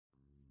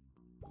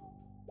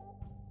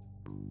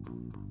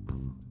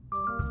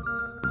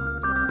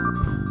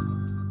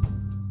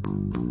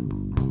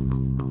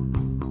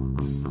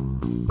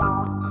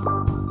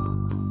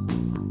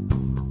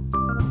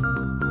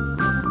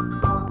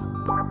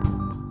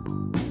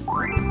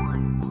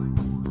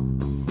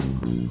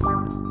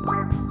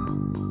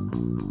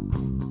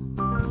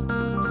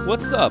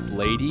What's up,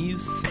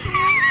 ladies?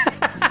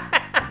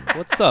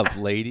 What's up,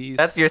 ladies?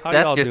 That's your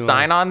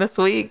sign on this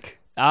week?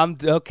 I'm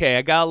okay.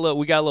 We got a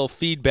little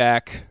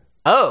feedback.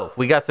 Oh,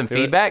 we got some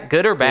feedback?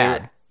 Good or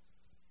bad?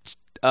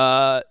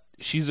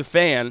 She's a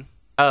fan.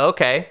 Oh,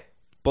 okay.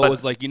 But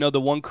was like, the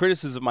one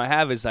criticism I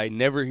have is I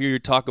never hear you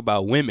talk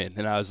about women.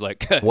 And I was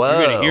like, you're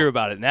Whoa. going to hear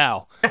about it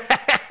now.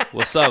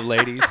 What's up,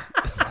 ladies?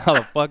 How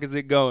the fuck is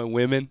it going,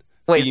 women?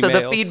 Wait, females? So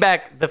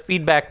the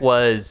feedback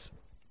was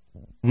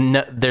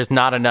there's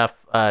not enough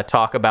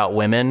talk about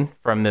women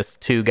from this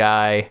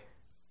two-guy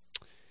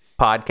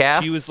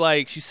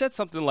podcast? She said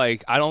something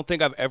like, I don't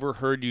think I've ever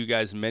heard you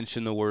guys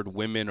mention the word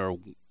women or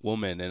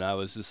woman. And I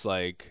was just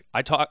like,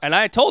 I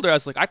told her, I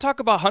was like, I talk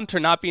about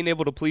Hunter not being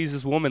able to please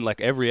his woman like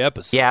every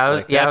episode.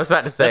 Yeah, I was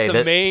about to say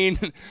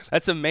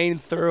that's a main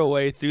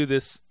throwaway through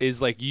this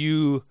is like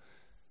you.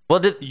 Well,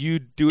 did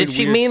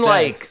she mean sex.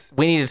 like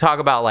we need to talk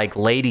about like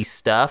lady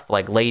stuff,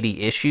 like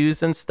lady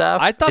issues and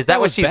stuff? I thought is that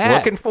what was she's bad.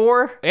 looking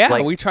for? Yeah,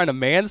 like, are we trying to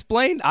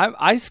mansplain?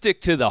 I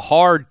stick to the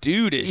hard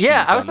dude issues.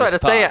 Yeah, I was about to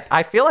say, pod.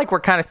 I feel like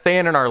we're kind of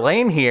staying in our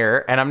lane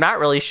here, and I'm not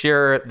really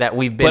sure that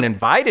we've been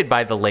invited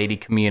by the lady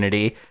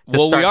community to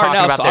start we are talking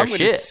now, about so their I'm shit.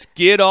 gonna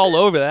skid all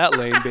over that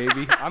lane,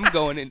 baby. I'm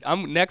going in.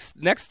 I'm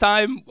next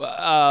time.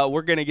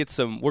 We're gonna get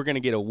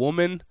a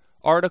woman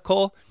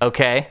article.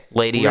 Okay,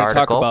 lady we're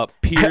article. Talk about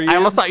periods. I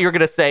almost thought you were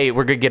gonna say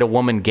we're gonna get a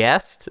woman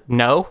guest.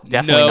 No,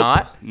 definitely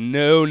not.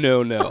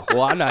 No.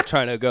 Well, I'm not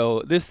trying to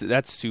go.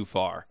 That's too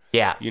far.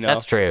 Yeah,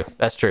 that's true.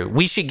 That's true.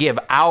 We should give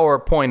our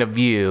point of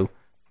view.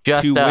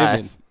 Just to us.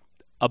 Women.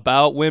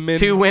 About women.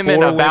 Two women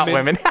for about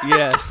women.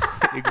 Yes,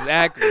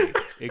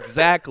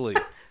 exactly.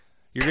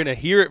 You're going to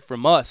hear it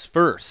from us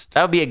first.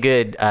 That would be a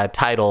good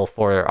title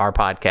for our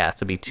podcast.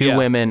 It would be Two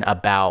Women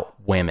About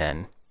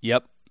Women.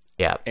 Yep.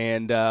 Yep.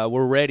 And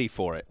we're ready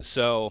for it.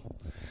 So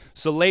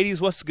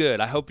ladies, what's good?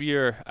 I hope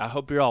you're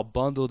all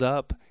bundled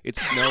up.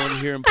 It's snowing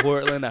here in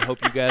Portland. I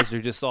hope you guys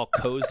are just all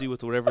cozy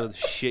with whatever the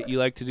shit you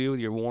like to do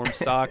with your warm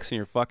socks and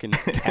your fucking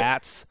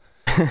hats,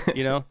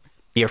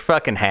 Your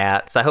fucking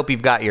hats. I hope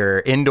you've got your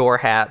indoor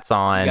hats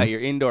on. You got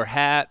your indoor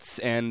hats.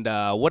 And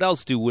what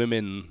else do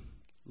women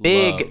love?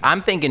 Big.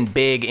 I'm thinking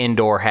big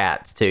indoor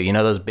hats, too. You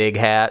know those big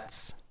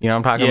hats? You know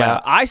what I'm talking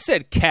about? I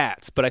said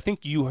cats, but I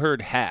think you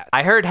heard hats.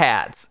 I heard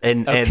hats,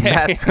 and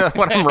that's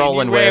what I'm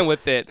rolling and with. Ran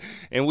with it,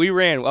 and we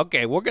ran.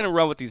 Okay, we're gonna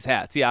run with these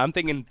hats. Yeah, I'm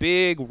thinking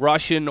big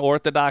Russian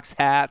Orthodox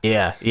hats.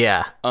 Yeah.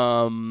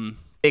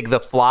 Big the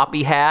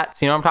floppy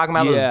hats. You know what I'm talking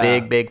about? Yeah,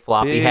 those big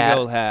floppy big hats.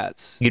 Old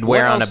hats You'd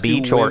wear on a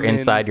beach or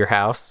inside your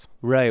house.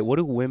 Right. What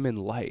do women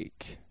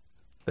like?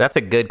 That's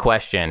a good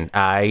question.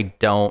 I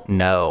don't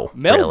know.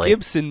 Mel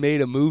Gibson made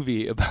a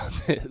movie about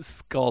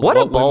this called What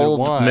a Women bold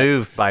Want.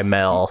 move by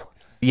Mel.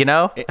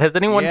 Has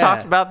anyone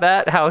talked about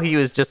that? How he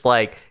was just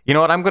like, you know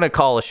what? I'm going to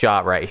call a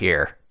shot right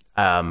here.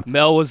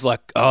 Mel was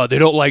like, oh, they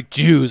don't like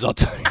Jews. I'll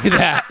tell you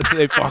that.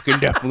 They fucking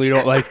definitely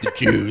don't like the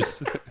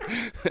Jews.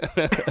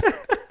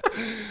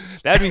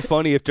 That'd be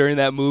funny if during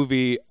that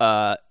movie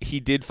he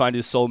did find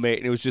his soulmate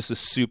and it was just a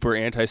super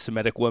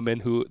anti-Semitic woman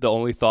who the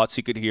only thoughts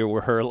he could hear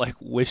were her like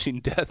wishing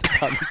death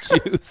on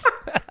the Jews.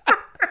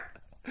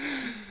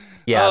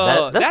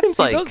 Yeah, that seems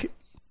like...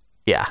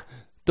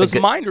 Those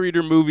mind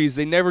reader movies,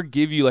 they never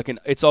give you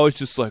it's always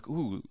just like,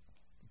 ooh,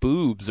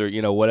 boobs or,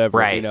 whatever,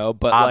 right.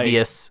 But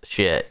obvious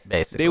shit,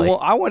 basically.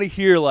 I want to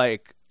hear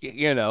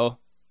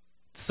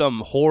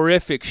some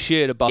horrific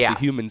shit about the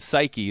human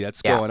psyche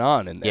that's going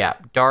on in there. Yeah,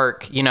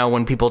 dark,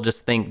 when people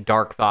just think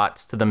dark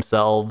thoughts to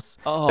themselves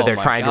that they're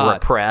trying to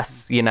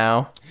repress,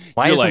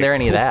 Why isn't there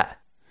any of that?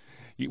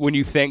 When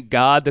you thank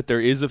God that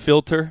there is a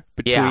filter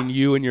between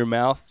you and your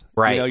mouth,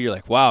 right. You're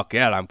like, wow,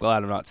 God, I'm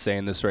glad I'm not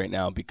saying this right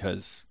now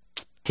because...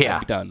 Yeah, I'd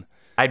be done.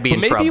 I'd be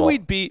in trouble.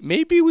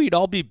 Maybe we'd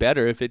all be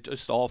better if it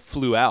just all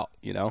flew out.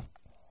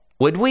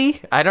 Would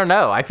we? I don't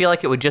know. I feel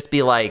like it would just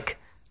be like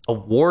a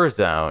war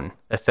zone,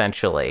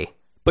 essentially.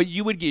 But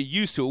you would get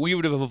used to it. We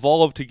would have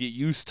evolved to get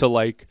used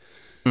to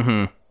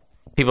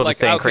people just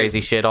saying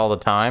crazy shit all the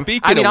time.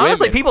 Speaking of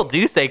honestly, women, people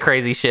do say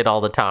crazy shit all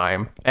the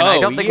time, and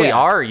I don't think we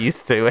are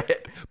used to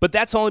it. But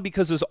that's only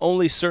because there's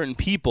only certain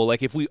people.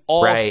 Like if we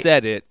all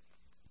said it.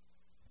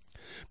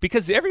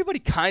 Because everybody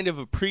kind of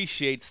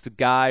appreciates the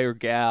guy or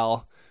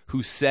gal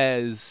who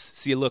says,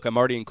 see, look, I'm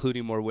already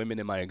including more women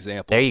in my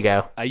examples. There you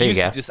go. I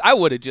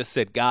would have just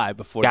said guy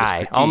before this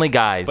critique. Only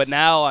guys. But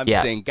now I'm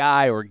saying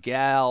guy or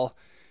gal.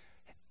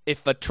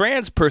 If a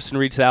trans person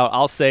reaches out,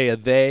 I'll say a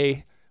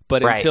they.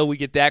 But until we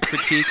get that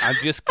critique, I'm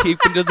just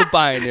keeping to the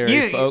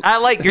binary, folks.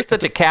 You're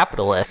such a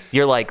capitalist.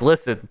 You're like,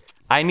 listen,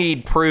 I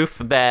need proof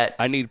that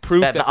the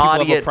people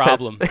audience have a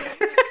problem.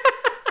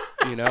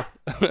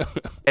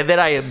 And then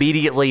I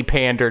immediately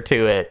pander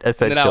to it,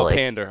 essentially.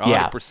 And then I'll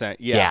pander, 100%.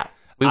 Yeah.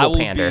 We will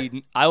pander.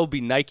 I will be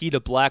Nike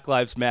to Black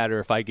Lives Matter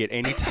if I get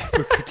any type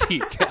of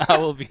critique. I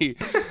will be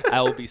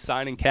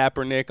signing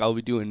Kaepernick. I'll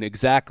be doing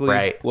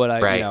exactly what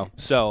I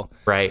So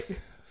right.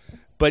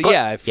 But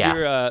if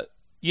you're a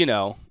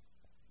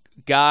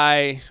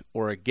guy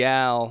or a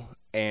gal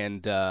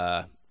and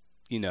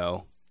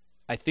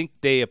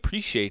they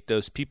appreciate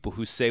those people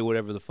who say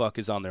whatever the fuck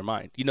is on their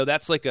mind. You know,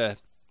 that's like a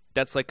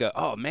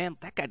oh man,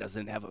 that guy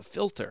doesn't have a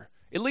filter.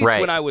 At least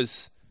when I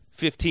was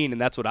 15, and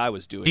that's what I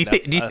was doing.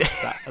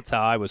 That's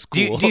how I was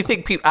cool. Do you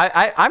think people?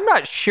 I'm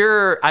not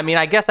sure. I mean,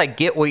 I guess I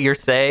get what you're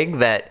saying,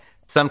 that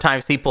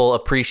sometimes people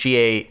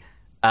appreciate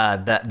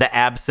the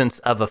absence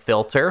of a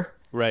filter,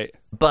 right?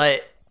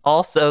 But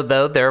also,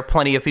 though, there are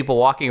plenty of people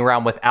walking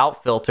around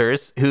without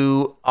filters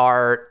who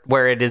are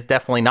where it is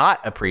definitely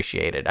not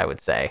appreciated, I would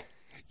say.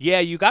 Yeah,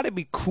 you got to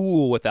be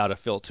cool without a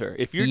filter.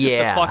 If you're just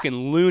a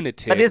fucking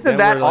lunatic. But isn't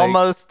that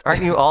almost,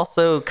 aren't you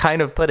also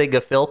kind of putting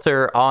a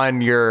filter on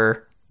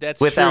your... That's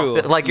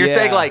true. Like you're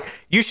saying, like,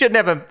 you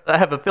shouldn't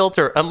have a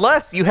filter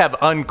unless you have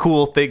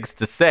uncool things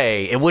to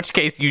say, in which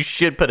case you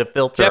should put a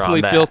filter Definitely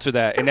on that. Filter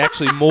that, and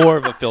actually more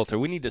of a filter.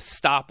 We need to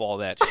stop all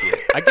that shit.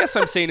 I guess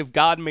I'm saying if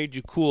God made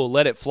you cool,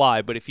 let it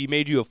fly. But if he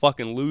made you a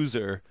fucking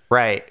loser...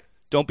 Right.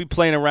 Don't be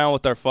playing around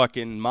with our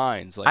fucking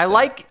minds. I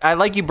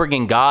like you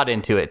bringing God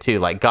into it too.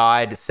 Like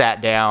God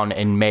sat down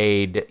and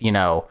made,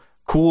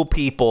 cool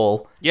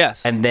people.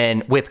 Yes. And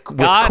then with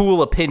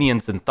cool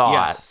opinions and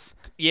thoughts. Yes.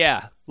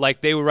 Yeah. Like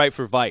they would write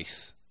for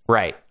Vice.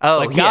 Right. Oh,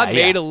 like God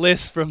made a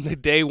list from the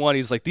day one.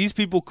 He's like, these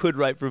people could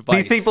write for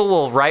Vice. These people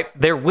will write.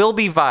 There will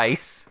be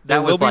Vice.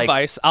 There will be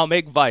Vice. I'll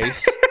make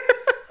Vice.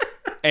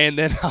 And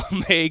then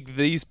I'll make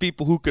these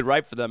people who could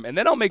write for them. And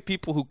then I'll make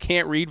people who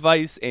can't read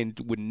Vice and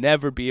would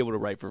never be able to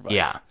write for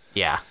Vice.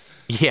 Yeah,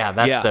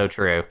 that's so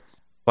true.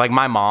 Like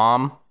my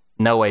mom,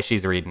 no way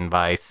she's reading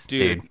Vice.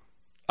 Dude.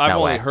 I've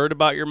only heard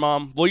about your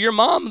mom. Well, your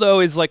mom, though,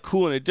 is like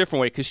cool in a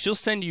different way because she'll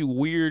send you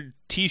weird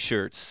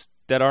T-shirts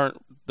that aren't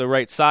the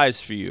right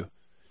size for you.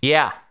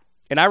 Yeah.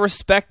 And I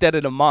respect that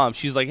in a mom.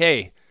 She's like,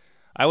 hey,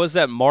 I was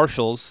at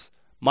Marshall's.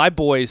 My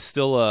boy is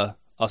still a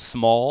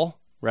small,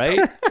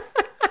 right?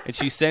 And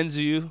she sends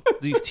you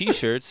these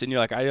T-shirts, and you're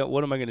like,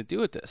 what am I going to do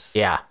with this?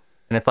 Yeah.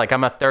 And it's like,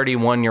 I'm a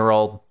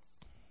 31-year-old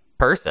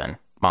person,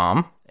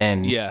 Mom.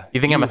 And you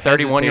think I'm a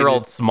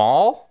 31-year-old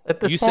small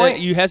at this point?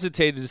 You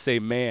hesitated to say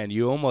man.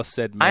 You almost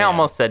said man. I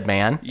almost said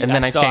man, and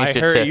then I changed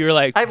it to... You're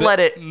like... I let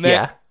it...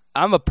 Man,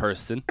 I'm a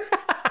person.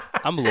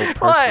 I'm a little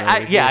person.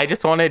 I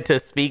just wanted to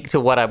speak to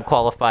what I'm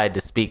qualified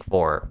to speak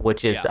for,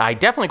 which is I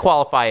definitely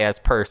qualify as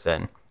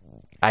person.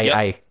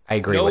 I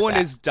agree with that. No one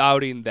is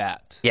doubting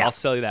that. Yeah. I'll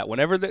tell you that.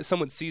 Whenever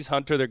someone sees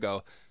Hunter, they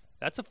go,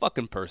 that's a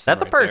fucking person.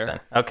 That's right a person,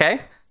 there.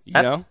 okay?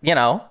 That's,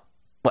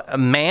 a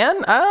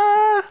man?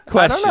 Question.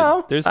 I don't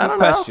know. There's some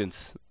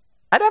questions.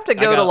 I'd have to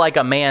go to like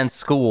a man's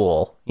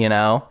school,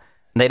 and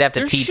they'd have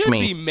to teach me. There should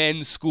be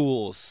men's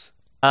schools.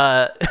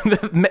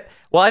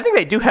 Well, I think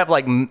they do have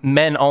like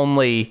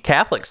men-only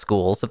Catholic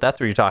schools, if that's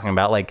what you're talking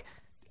about, like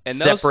and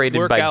separated those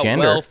work by out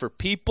gender. Well for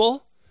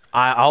people.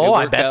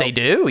 I bet they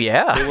do.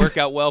 Yeah, they work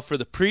out well for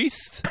the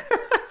priest.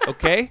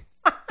 Okay,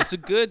 it's a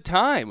good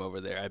time over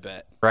there. I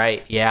bet.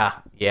 Right? Yeah.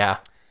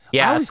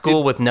 A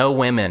school with no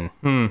women.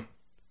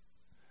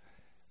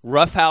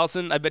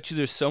 Roughhousing. I bet you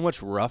there's so much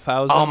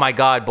roughhousing. Oh my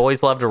God,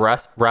 boys love to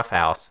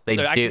roughhouse. They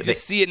do. I can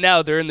just see it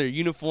now. They're in their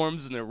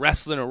uniforms and they're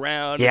wrestling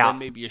around. Yeah. And then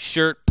maybe a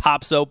shirt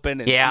pops open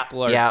and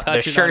people are touching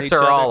their shirts on each are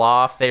other. all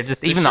off. They're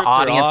just even the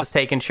audience is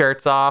taking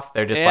shirts off.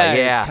 They're just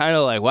it's kind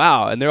of like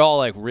wow, and they're all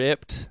like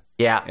ripped.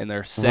 Yeah, and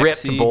they're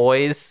sexy. Ripped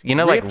boys.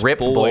 Like ripped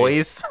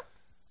boys.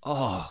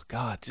 Oh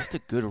God, just a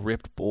good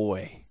ripped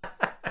boy.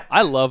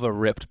 I love a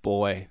ripped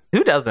boy.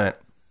 Who doesn't?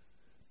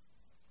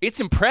 It's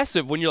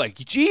impressive when you're like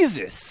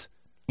Jesus.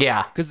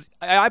 Yeah, because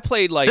I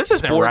played like this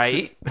isn't sports.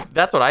 Right.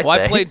 That's what I say.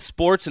 I played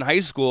sports in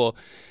high school,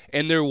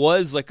 and there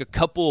was like a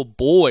couple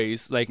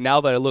boys. Like now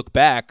that I look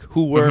back,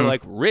 who were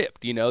like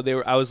ripped.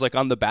 I was like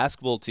on the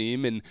basketball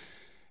team, and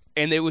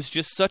it was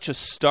just such a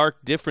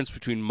stark difference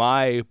between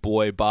my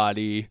boy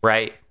body,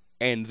 right,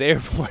 and their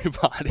boy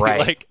body.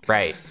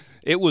 Right.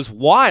 It was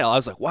wild. I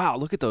was like, wow,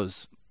 look at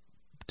those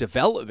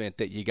development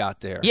that you got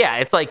there. Yeah,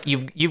 it's like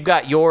you've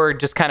got your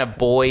just kind of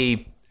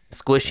boy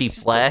squishy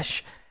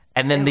flesh.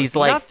 And then these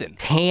like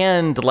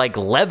tanned like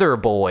leather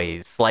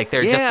boys, like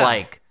they're just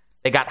like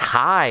they got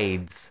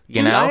hides,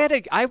 you know.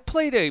 I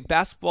played a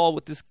basketball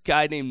with this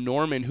guy named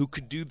Norman who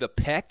could do the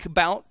peck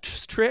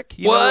bounce trick.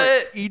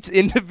 What? Each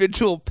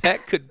individual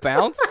peck could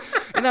bounce,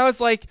 and I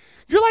was like,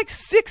 "You're like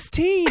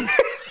 16.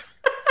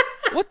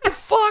 What the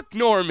fuck,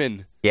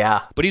 Norman?"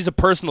 Yeah, but he's a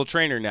personal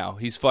trainer now.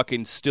 He's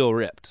fucking still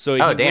ripped. So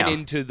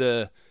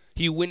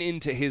he went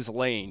into his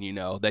lane,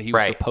 that he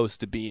was supposed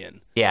to be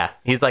in. Yeah.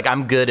 He's like,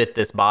 I'm good at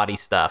this body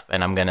stuff,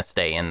 and I'm going to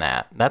stay in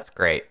that. That's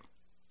great.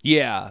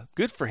 Yeah.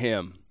 Good for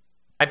him.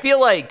 I feel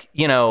like,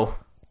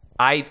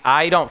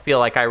 I don't feel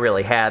like I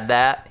really had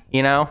that,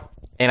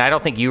 and I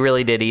don't think you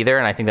really did either,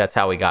 and I think that's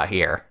how we got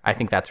here. I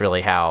think that's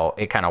really how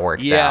it kind of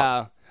works out.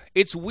 Yeah.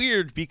 It's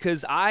weird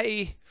because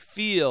I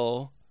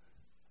feel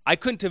I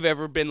couldn't have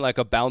ever been like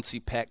a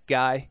bouncy peck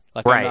guy.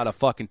 Like I'm not a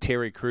fucking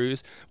Terry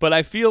Crews, but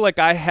I feel like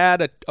I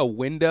had a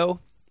window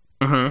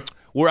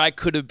where I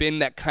could have been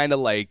that kind of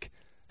like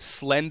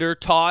slender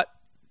taut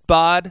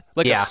bod.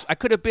 Like I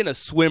could have been a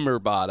swimmer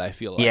bod, I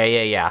feel like.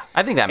 Yeah.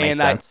 I think that makes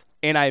sense.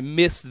 And I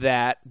missed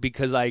that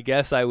because I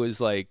guess I was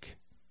like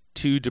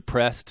too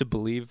depressed to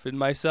believe in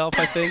myself.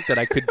 I think that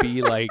I could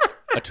be like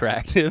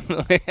attractive.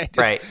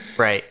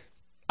 Right.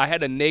 I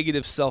had a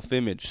negative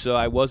self-image, so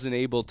I wasn't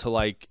able to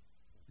like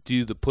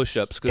do the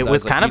push-ups. It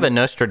was kind of a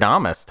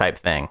Nostradamus type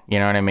thing. You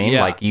know what I mean?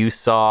 Yeah. Like you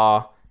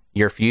saw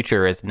your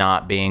future as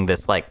not being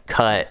this like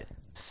cut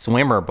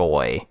swimmer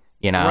boy,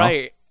 you know?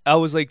 Right. I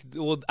was like,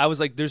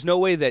 there's no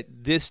way that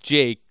this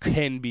Jake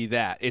can be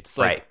that. It's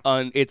like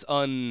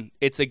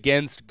it's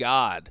against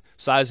God.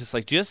 So I was just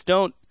like, just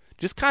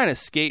kind of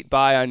skate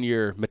by on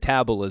your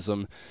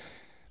metabolism.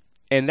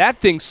 And that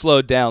thing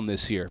slowed down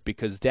this year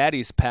because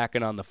Daddy's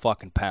packing on the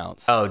fucking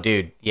pounds. Oh,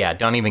 dude. Yeah,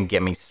 don't even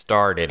get me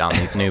started on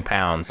these new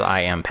pounds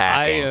I am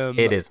packing.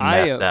 It is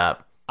messed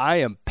up. I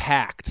am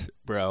packed,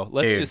 bro.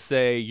 Let's just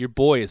say your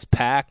boy is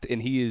packed,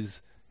 and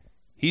he's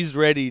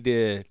ready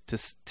to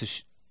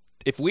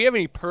if we have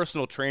any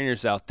personal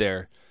trainers out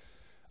there,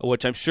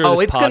 which I'm sure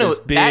this pod is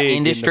big that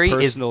industry in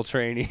the personal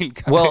training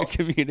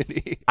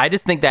community. I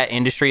just think that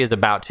industry is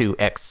about to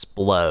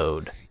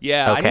explode.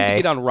 Yeah, okay? I need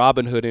to get on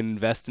Robinhood and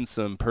invest in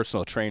some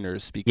personal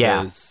trainers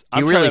because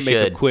I'm really trying to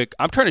make a quick.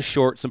 I'm trying to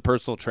short some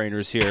personal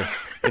trainers here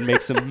and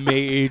make some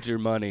major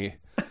money.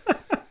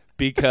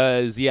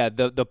 Because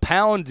the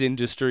pound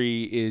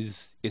industry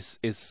is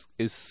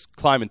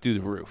climbing through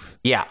the roof.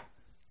 Yeah.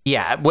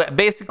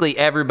 Basically,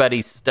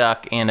 everybody's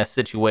stuck in a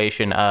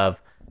situation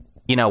of,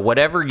 you know,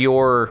 whatever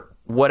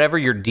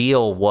your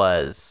deal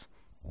was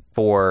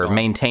for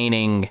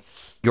maintaining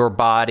your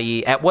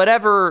body at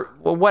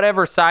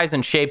whatever size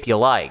and shape you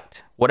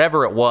liked,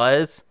 whatever it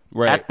was,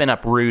 that's been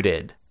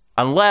uprooted.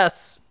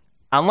 Unless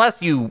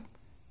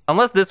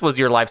this was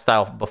your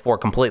lifestyle before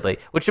completely,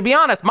 which to be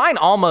honest, mine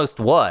almost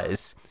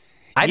was.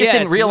 I just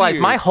didn't realize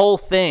my whole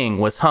thing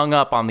was hung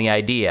up on the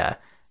idea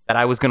that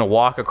I was going to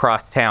walk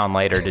across town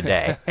later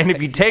today. And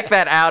if you take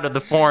that out of the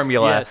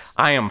formula,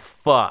 I am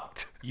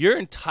fucked. Your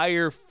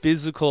entire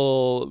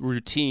physical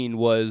routine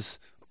was,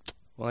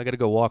 well, I got to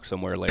go walk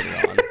somewhere later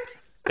on.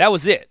 That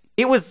was it.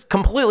 It was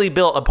completely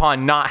built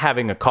upon not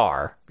having a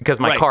car because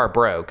my car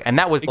broke. And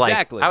that was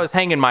like, I was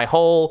hanging my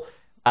whole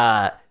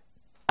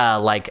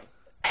like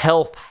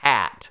health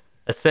hat,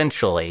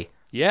 essentially,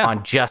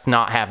 on just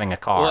not having a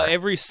car. Well,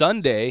 every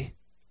Sunday,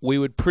 we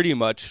would pretty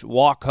much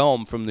walk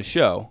home from the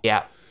show.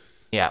 Yeah.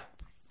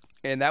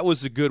 And that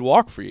was a good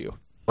walk for you.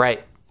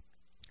 Right.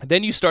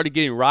 Then you started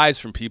getting rides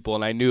from people,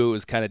 and I knew it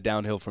was kind of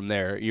downhill from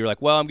there. You're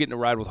like, well, I'm getting a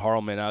ride with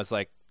Harleman. I was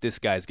like, this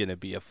guy's going to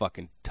be a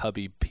fucking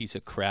tubby piece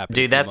of crap.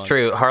 Dude, that's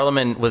true.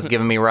 Harleman was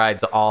giving me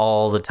rides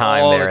all the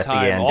time at the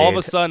end. All of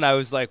a sudden, I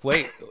was like,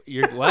 wait,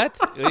 you're what?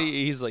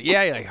 He's like,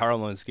 yeah, like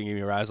Harleman's going to give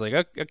me a ride. I was like,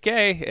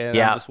 okay. And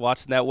I'm just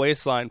watching that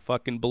waistline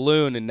fucking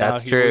balloon, and now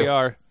here we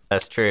are.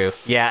 That's true.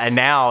 Yeah, and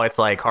now it's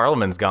like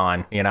Harleman's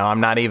gone. You know,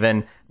 I'm not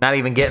even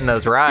getting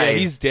those rides. Yeah,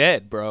 he's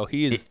dead, bro.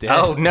 He is dead.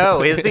 Oh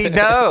no, is he?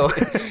 No,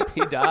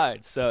 he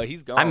died. So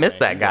he's gone. I miss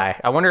that guy.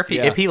 I wonder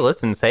if he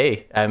listens.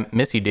 Hey, I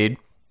miss you, dude.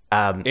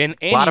 And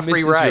a lot of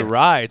free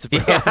rides, bro.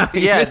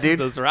 Yeah, dude.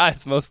 Those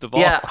rides most of all.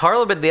 Yeah,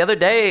 Harleman. The other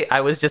day,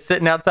 I was just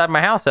sitting outside my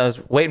house. I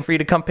was waiting for you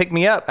to come pick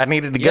me up. I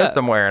needed to go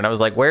somewhere, and I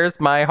was like, "Where's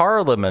my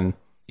Harleman?"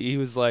 He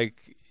was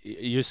like,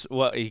 "You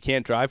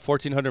can't drive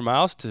 1,400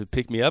 miles to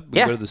pick me up and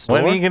go to the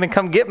store? When are you gonna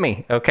come get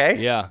me?" Okay.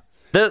 Yeah.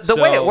 The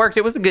way it worked,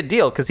 it was a good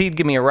deal because he'd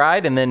give me a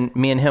ride, and then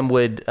me and him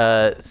would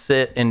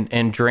sit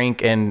and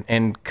drink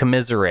and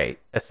commiserate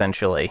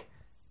essentially.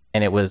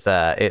 And it was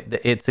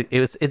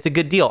it's a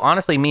good deal.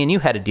 Honestly, me and you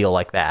had a deal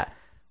like that,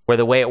 where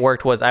the way it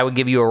worked was I would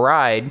give you a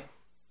ride,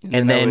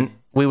 and then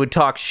we would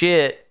talk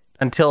shit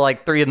until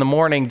like 3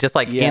 a.m, just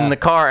like in the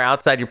car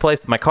outside your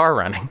place with my car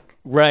running.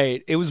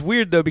 Right. It was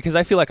weird though because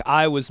I feel like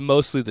I was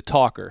mostly the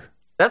talker.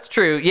 That's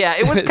true. Yeah,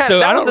 it was kind so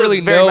of, I don't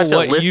really know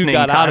what you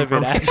got out of it.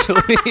 Me.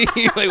 Actually,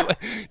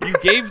 you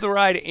gave the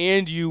ride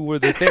and you were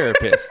the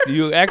therapist.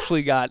 You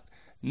actually got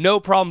no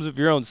problems of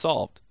your own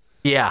solved.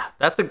 Yeah,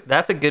 that's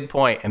a good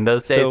point. In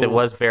those days, it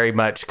was very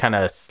much kind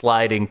of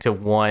sliding to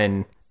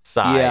one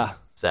side.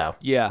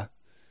 Yeah.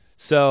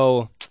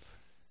 So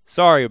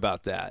sorry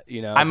about that.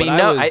 You know, I mean,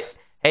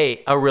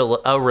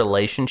 a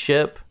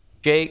relationship,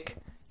 Jake,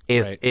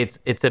 is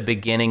it's a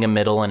beginning, a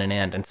middle, and an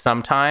end, and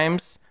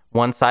sometimes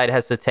one side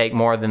has to take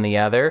more than the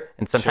other,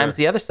 and sometimes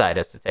the other side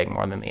has to take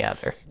more than the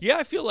other. Yeah,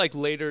 I feel like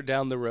later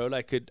down the road,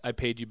 I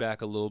paid you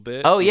back a little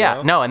bit. Oh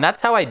yeah, no, and that's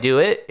how I do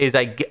it. Is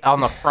I get on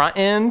the front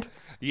end.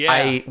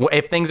 Yeah.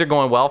 If things are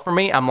going well for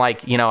me, I'm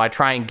like, I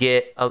try and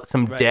get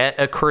some debt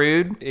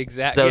accrued.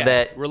 Exactly. So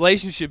that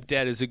relationship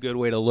debt is a good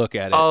way to look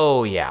at it.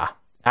 Oh yeah,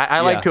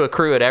 I like to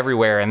accrue it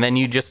everywhere, and then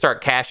you just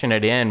start cashing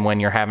it in when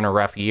you're having a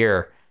rough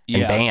year,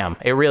 and bam,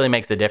 it really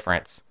makes a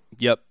difference.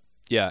 Yep.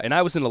 Yeah, and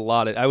I was in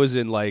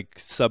like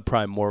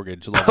subprime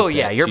mortgage. Oh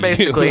yeah, you're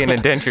basically an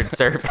indentured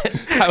servant.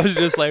 I was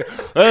just like,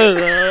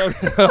 I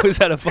always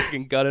had a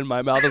fucking gun in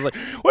my mouth. I was like,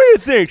 what do you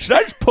think? Should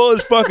I just pull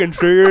this fucking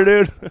trigger,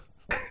 dude?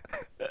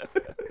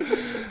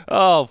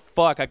 Oh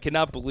fuck! I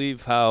cannot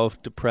believe how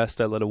depressed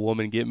I let a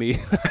woman get me.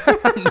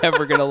 I'm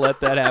never gonna let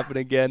that happen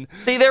again.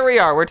 See, there we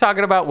are. We're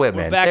talking about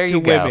women. We're back there to you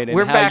women go. and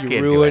We're how back you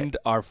into ruined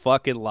it. our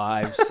fucking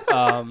lives.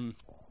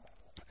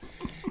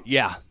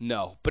 Yeah,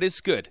 no, but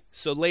it's good.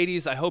 So,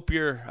 ladies, I hope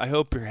you're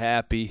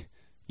happy.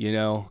 You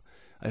know,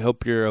 I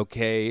hope you're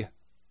okay.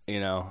 You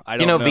know, I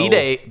don't know.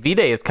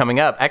 V-Day is coming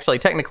up. Actually,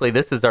 technically,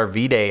 this is our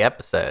V-Day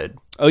episode.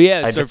 Oh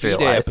yeah, it's our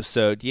V-Day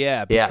episode.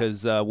 Yeah,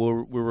 because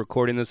we're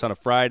recording this on a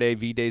Friday.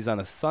 V-Day's on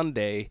a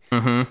Sunday.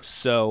 Mm-hmm.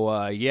 So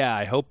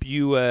I hope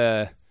you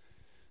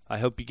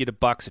get a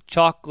box of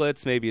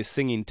chocolates, maybe a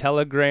singing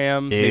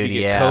telegram, maybe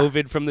get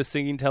COVID from the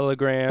singing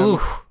telegram.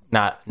 Oof.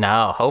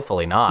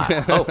 Hopefully not.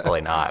 Hopefully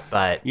not.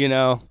 But you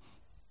know,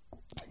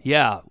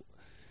 yeah.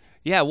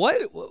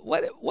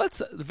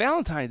 What's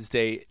Valentine's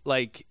Day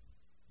like?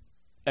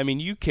 I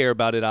mean, you care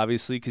about it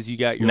obviously because you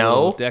got your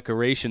little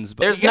decorations.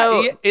 But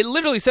it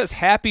literally says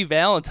 "Happy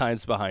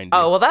Valentine's" behind you.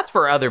 Oh well, that's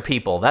for other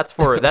people. That's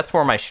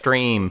for my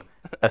stream.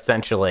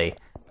 Essentially,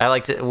 I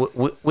like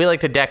to we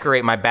like to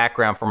decorate my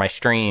background for my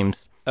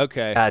streams.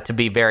 Okay. To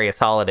be various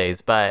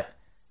holidays, but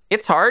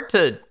it's hard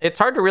to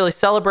really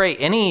celebrate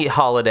any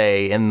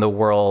holiday in the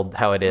world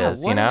how it is.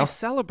 What are we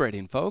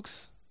celebrating,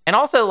 folks? And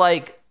also,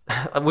 like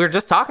we were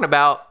just talking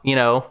about,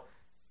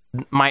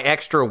 my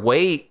extra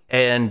weight,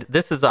 and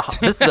this is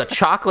a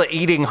chocolate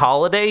eating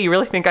holiday. You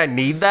really think I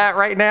need that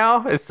right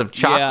now? Is some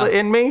chocolate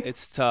in me?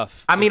 It's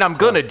tough. I mean, I'm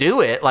gonna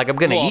do it. Like I'm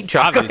gonna eat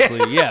chocolate.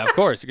 Obviously, yeah, of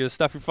course. You're gonna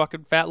stuff your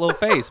fucking fat little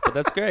face, but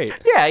that's great.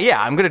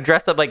 Yeah. I'm gonna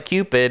dress up like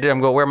Cupid. I'm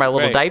gonna wear my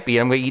little diaper,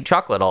 and I'm gonna eat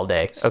chocolate all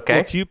day. Okay.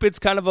 Well, Cupid's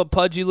kind of a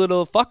pudgy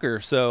little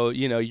fucker, so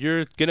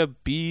you're gonna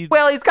be.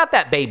 Well, he's got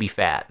that baby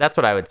fat. That's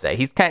what I would say.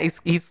 He's got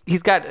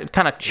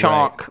kind of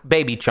chonk,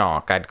 baby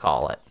chonk, I'd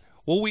call it.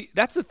 Well,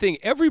 that's the thing.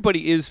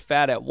 Everybody is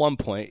fat at one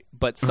point,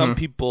 but some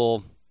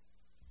people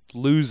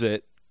lose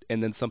it,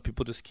 and then some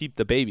people just keep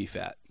the baby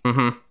fat.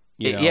 Mm-hmm.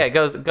 Yeah, it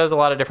goes a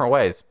lot of different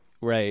ways.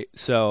 Right.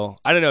 So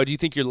I don't know. Do you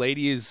think your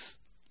lady is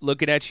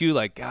looking at you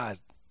like, God,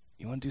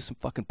 you want to do some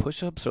fucking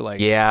push-ups, or like?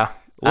 Yeah.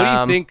 What do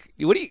you think?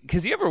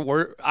 Because you ever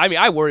worry? I mean,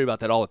 I worry about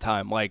that all the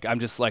time. Like, I'm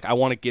just like, I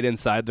want to get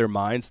inside their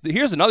minds.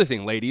 Here's another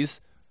thing,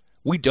 ladies.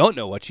 We don't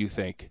know what you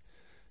think.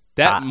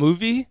 That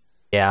movie.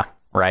 Yeah.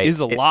 Right. Is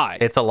a lie.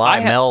 It's a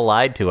lie. Mel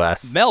lied to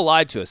us. Mel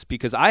lied to us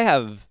because I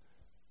have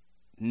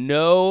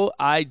no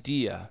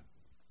idea.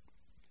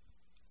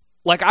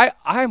 Like,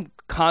 I'm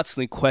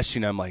constantly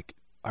questioning. I'm like,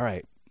 all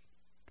right,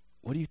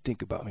 what do you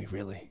think about me,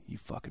 really? You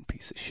fucking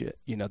piece of shit.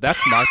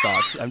 That's my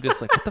thoughts. I'm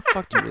just like, what the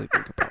fuck do you really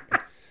think about me?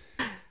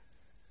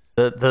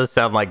 Those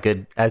sound like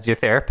good, as your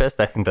therapist,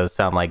 I think those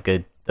sound like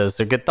good. Those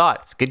are good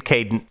thoughts. Good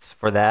cadence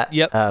for that.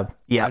 Yep.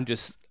 Yeah.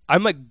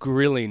 I'm like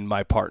grilling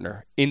my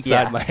partner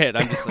inside my head.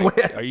 I'm just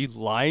like, are you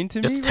lying to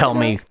me? Just tell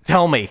me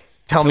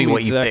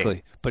what you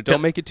think. But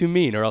don't make it too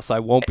mean, or else I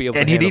won't be able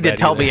to. And you need to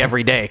tell me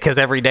every day, because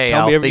every day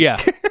I'll think. Yeah.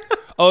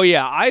 Oh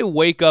yeah, I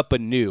wake up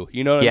anew.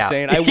 You know what I'm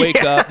saying? I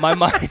wake up, my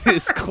mind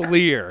is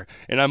clear,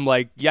 and I'm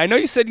like, yeah, I know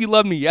you said you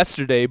loved me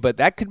yesterday, but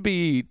that could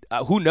be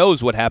who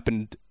knows what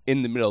happened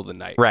in the middle of the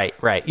night. Right.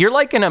 You're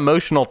like an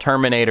emotional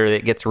Terminator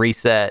that gets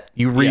reset.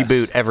 You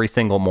reboot every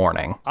single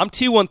morning. I'm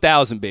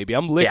T-1000, baby.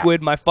 I'm liquid.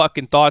 Yeah. My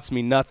fucking thoughts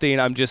mean nothing.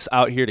 I'm just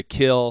out here to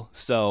kill.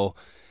 So,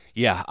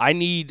 yeah, I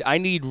need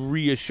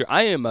reassurance.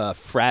 I am a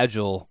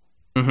fragile.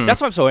 Mm-hmm. That's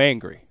why I'm so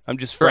angry. I'm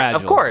just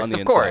fragile. Of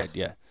course.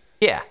 Yeah.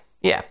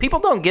 Yeah. People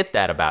don't get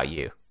that about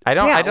you. I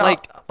don't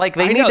like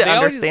they need to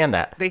understand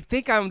that. They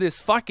think I'm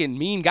this fucking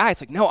mean guy.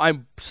 It's like, no,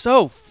 I'm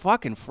so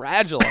fucking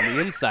fragile on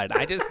the inside.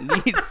 I just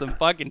need some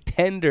fucking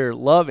tender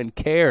love and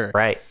care.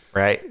 Right.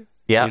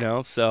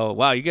 Yeah. So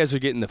wow, you guys are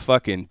getting the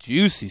fucking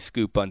juicy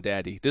scoop on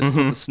Daddy. This is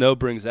what the snow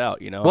brings out,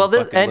 Well,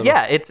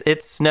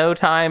 it's snow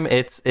time.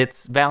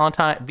 It's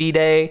Valentine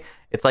V-Day.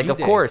 It's like,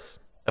 V-Day.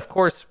 Of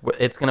course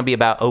it's going to be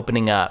about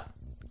opening up.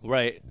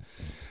 Right.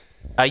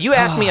 You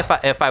asked me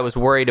if I was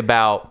worried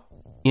about,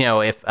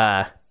 if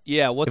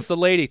yeah, what's the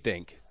lady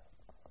think?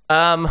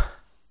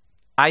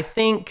 I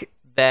think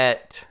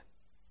that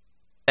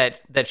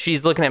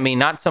she's looking at me,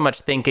 not so much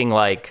thinking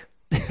like,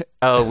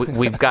 oh,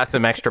 we've got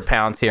some extra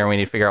pounds here and we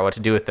need to figure out what to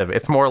do with them.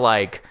 It's more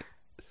like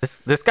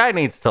this guy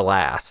needs to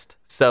last.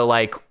 So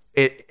like,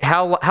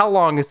 how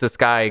long is this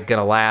guy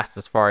gonna last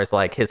as far as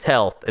like his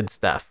health and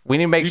stuff? We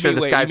need to make sure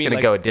this guy's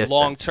gonna go a distance.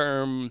 Long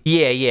term.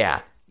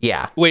 Yeah.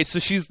 Wait, so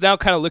she's now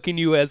kind of looking at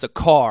you as a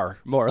car,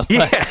 more or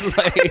less. Yeah.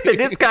 Like, it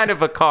is kind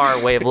of a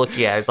car way of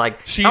looking at it. It's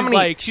like she's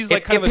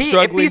kind of a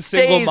struggling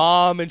single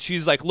mom, and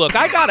she's like, look,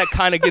 I gotta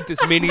kind of get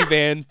this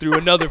minivan through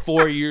another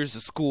 4 years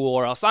of school,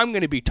 or else I'm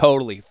gonna be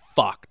totally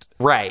fucked.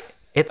 Right.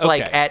 It's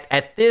like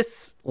at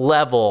this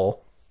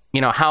level,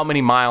 how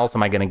many miles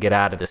am I gonna get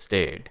out of this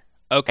dude?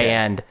 Okay.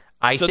 And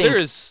I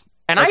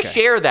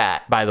share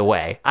that, by the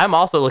way. I'm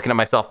also looking at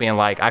myself being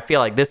like, I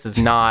feel like this is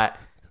not.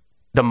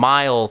 The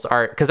miles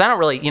are, because I don't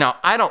really,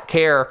 I don't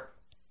care.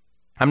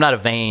 I'm not a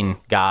vain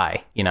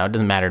guy, it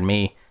doesn't matter to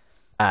me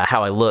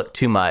how I look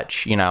too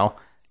much,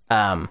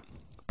 But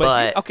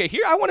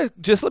here, I want to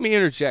just let me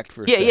interject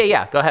for a second.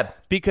 Yeah, go ahead.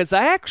 Because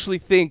I actually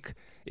think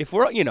if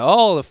we're,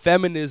 all the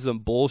feminism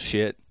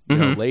bullshit,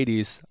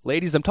 ladies,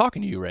 I'm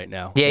talking to you right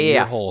now. Yeah.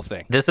 Your whole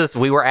thing.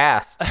 We were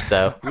asked,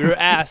 so. We were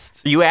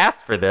asked. You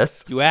asked for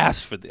this. You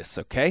asked for this,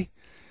 okay?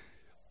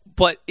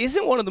 But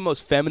isn't one of the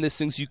most feminist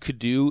things you could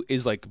do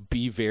is like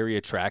be very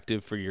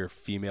attractive for your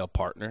female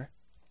partner?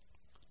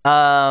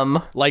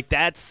 Like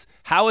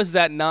how is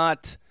that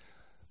not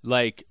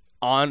like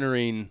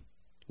honoring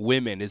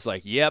women? Is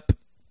like, yep,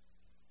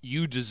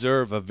 you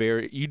deserve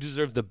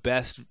the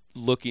best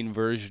looking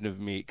version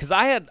of me. Because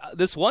I had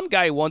this one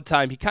guy one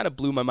time, he kind of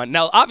blew my mind.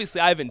 Now, obviously,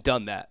 I haven't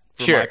done that.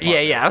 Sure.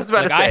 Yeah. I was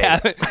about to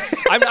say.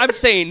 I'm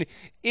saying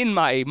in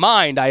my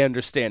mind, I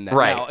understand that.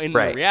 Right. Now, in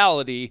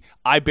reality,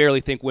 I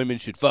barely think women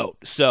should vote.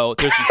 So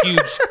there's a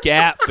huge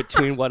gap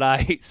between what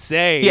I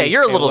say. Yeah,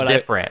 you're a little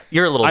different.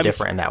 You're a little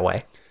different in that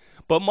way.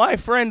 But my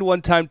friend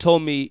one time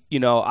told me,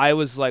 I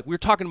was like, we were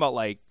talking about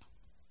like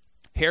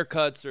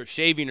haircuts or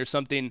shaving or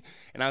something,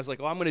 and I was like,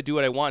 oh, I'm going to do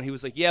what I want. He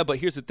was like, yeah, but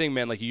here's the thing,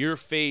 man. Like, your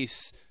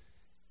face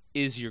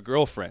is your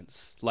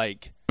girlfriend's.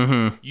 Like,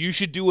 you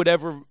should do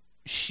whatever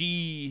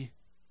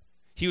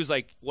he was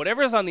like,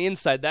 whatever's on the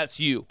inside, that's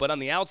you. But on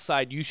the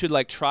outside, you should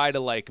like try to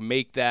like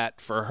make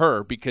that for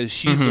her because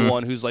she's the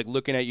one who's like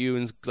looking at you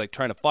and like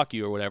trying to fuck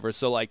you or whatever.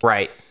 So like,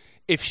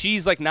 if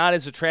she's like not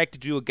as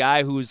attracted to a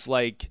guy who's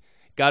like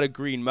got a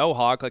green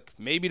mohawk, like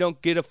maybe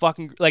don't get a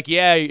fucking like,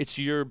 yeah, it's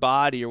your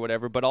body or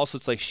whatever. But also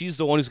it's like she's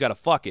the one who's got to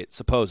fuck it,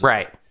 supposedly.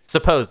 Right.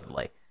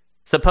 Supposedly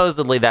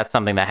that's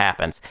something that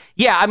happens.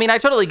 Yeah, I mean, I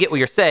totally get what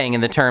you're saying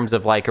in the terms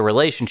of like a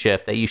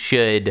relationship that you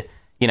should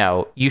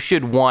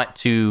want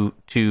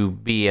to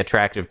be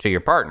attractive to your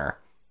partner.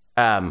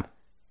 But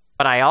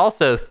I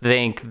also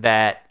think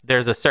that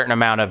there's a certain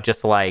amount of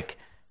just like,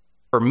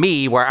 for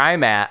me, where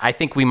I'm at, I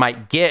think we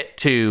might get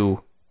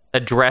to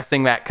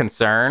addressing that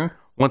concern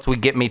once we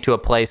get me to a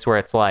place where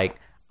it's like,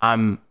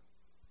 I'm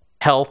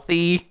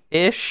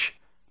healthy-ish.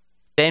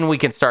 Then we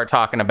can start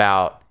talking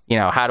about,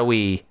 how do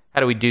we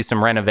do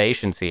some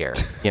renovations here,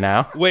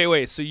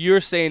 Wait. So you're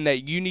saying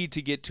that you need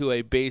to get to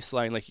a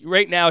baseline. Like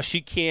right now,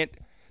 she can't.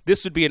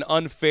 This would be an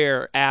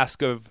unfair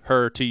ask of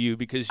her to you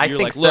because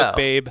you're like, look,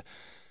 babe,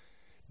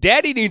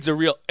 Daddy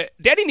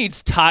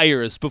needs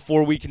tires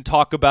before we can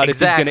talk about if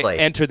he's going to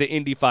enter the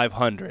Indy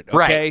 500. Okay?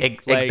 Right.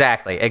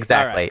 Exactly.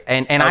 Right.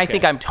 And okay. I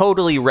think I'm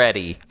totally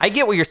ready. I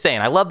get what you're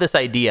saying. I love this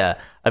idea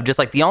of just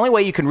like the only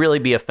way you can really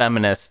be a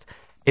feminist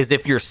is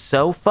if you're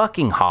so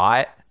fucking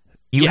hot.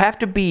 You have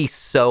to be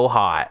so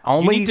hot.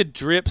 You need to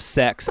drip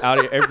sex out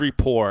of every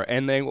pore.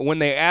 And then when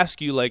they ask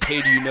you, like,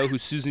 hey, do you know who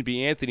Susan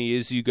B. Anthony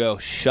is? You go,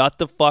 shut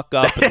the fuck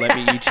up and let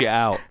me eat you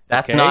out.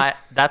 That's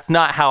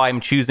not how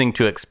I'm choosing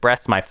to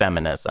express my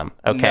feminism,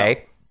 okay?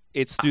 No,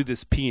 it's through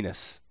this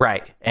penis.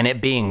 Right. And it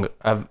being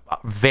a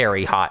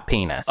very hot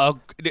penis.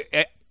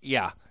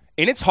 Yeah.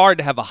 And it's hard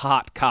to have a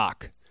hot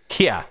cock.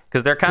 Yeah,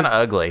 because they're kind of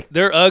ugly.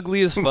 They're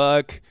ugly as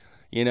fuck.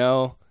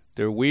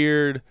 They're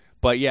weird.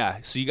 But yeah,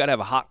 so you got to have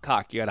a hot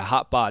cock, you got a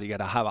hot body, you got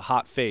to have a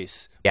hot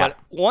face. Yeah. But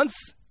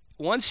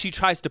once she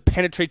tries to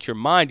penetrate your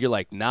mind, you're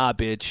like, nah,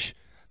 bitch,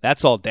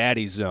 that's all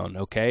daddy's zone,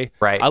 okay?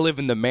 Right. I live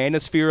in the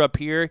manosphere up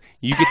here.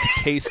 You get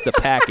to taste the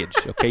package,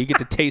 okay? You get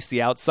to taste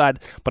the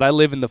outside, but I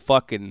live in the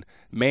fucking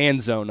man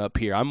zone up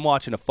here. I'm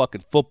watching a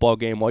fucking football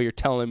game while you're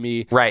telling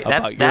me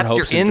about your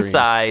hopes your and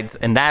insides,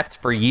 dreams. And that's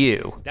for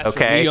you, That's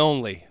okay? for me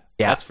only.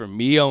 Yeah. That's for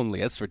me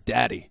only. That's for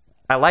daddy.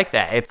 I like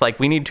that. It's like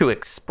we need to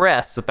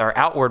express with our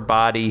outward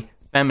body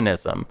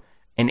feminism,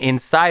 and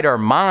inside our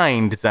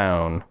mind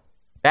zone,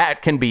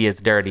 that can be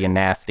as dirty and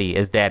nasty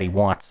as daddy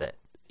wants it.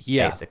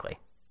 Yeah. Basically.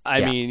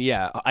 I mean,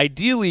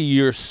 ideally,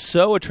 you're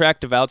so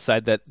attractive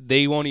outside that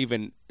they won't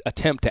even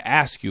attempt to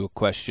ask you a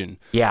question.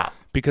 Yeah.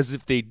 Because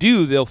if they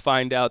do, they'll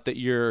find out that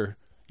you're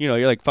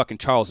like fucking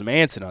Charles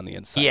Manson on the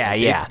inside. Yeah,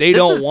 like They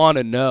don't want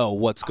to know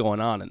what's going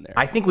on in there.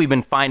 I think we've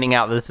been finding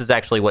out this is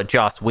actually what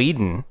Joss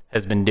Whedon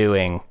has been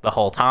doing the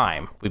whole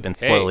time. We've been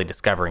slowly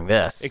discovering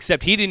this.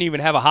 Except he didn't even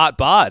have a hot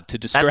bod to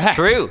distract. That's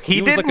true.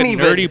 He was like a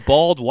nerdy,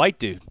 bald white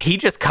dude. He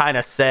just kind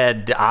of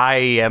said, I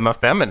am a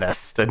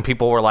feminist. And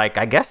people were like,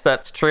 I guess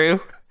that's true.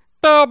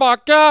 Oh my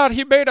God,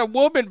 he made a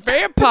woman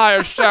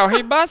vampire show.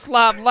 He must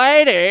love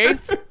ladies.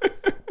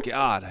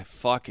 God, I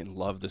fucking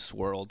love this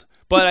world.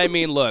 But I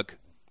mean, look,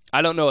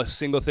 I don't know a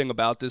single thing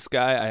about this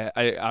guy.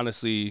 I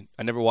honestly,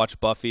 I never watched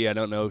Buffy. I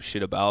don't know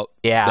shit about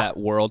that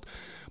world.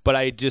 But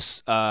I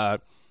just, there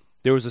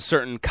was a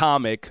certain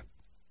comic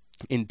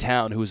in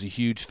town who was a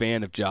huge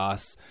fan of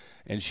Joss,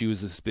 and she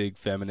was this big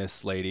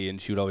feminist lady, and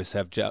she would always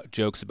have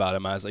jokes about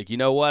him. I was like, you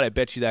know what? I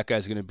bet you that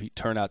guy's going to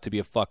turn out to be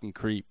a fucking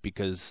creep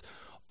because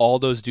all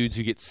those dudes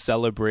who get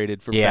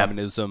celebrated for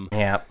feminism,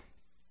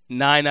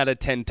 9 out of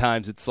 10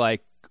 times, it's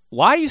like,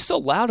 why are you so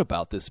loud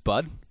about this,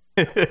 bud?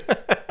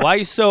 Why are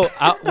you so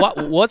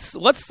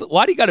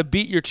why do you got to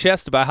beat your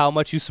chest about how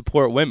much you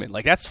support women?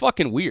 Like, that's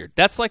fucking weird.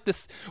 That's like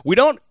this.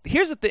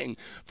 Here's the thing.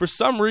 For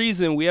some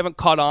reason, we haven't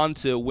caught on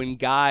to when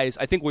guys,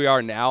 I think we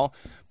are now,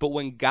 but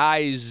when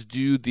guys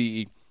do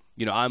the,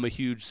 I'm a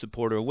huge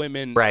supporter of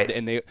women. Right.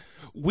 And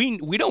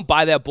we don't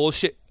buy that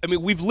bullshit. I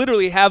mean, we've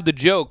literally have the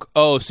joke,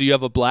 oh, so you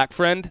have a black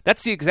friend?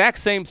 That's the exact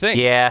same thing.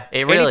 Yeah,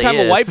 it really Anytime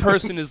is. a white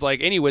person is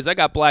like, anyways, I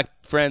got black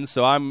friends,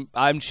 so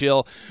I'm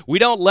chill. We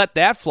don't let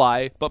that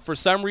fly, but for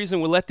some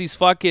reason we let these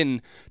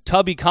fucking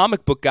tubby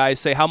comic book guys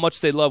say how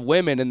much they love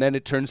women, and then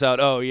it turns out,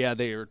 oh, yeah,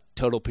 they are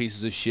total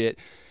pieces of shit.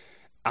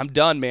 I'm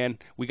done, man.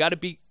 We got to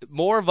be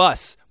more of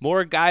us,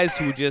 more guys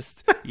who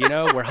just,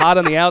 we're hot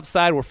on the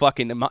outside, we're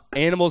fucking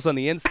animals on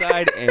the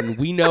inside, and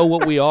we know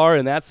what we are,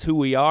 and that's who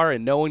we are,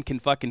 and no one can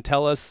fucking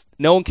tell us.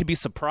 No one can be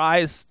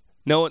surprised.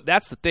 No,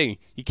 that's the thing.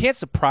 You can't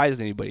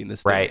surprise anybody in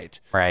this day and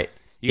age. Right.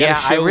 You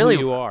got to show who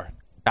you are.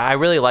 I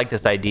really like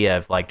this idea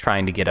of like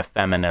trying to get a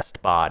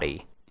feminist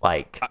body,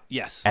 like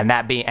yes, and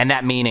that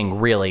meaning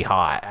really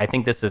hot. I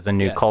think this is a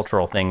new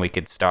cultural thing we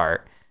could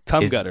start.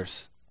 Cum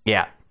gutters.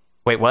 Yeah.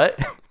 Wait, what?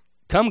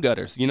 Cum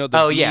gutters. The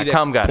V that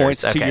cum gutters.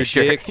 Points to your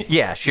sure. dick.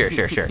 Yeah, sure.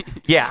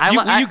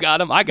 Yeah, you got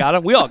them. I got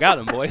them. We all got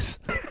them, boys.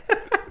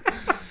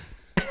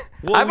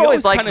 Well, I've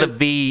always liked the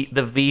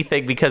V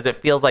thing because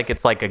it feels like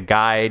it's like a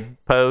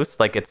guide post,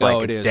 like it's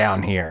it's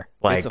down here.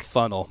 Like it's a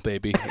funnel,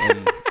 baby,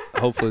 and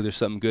hopefully there's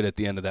something good at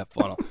the end of that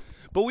funnel.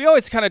 But we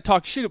always kind of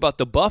talk shit about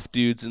the buff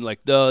dudes and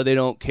like, they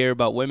don't care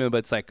about women, but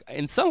it's like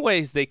in some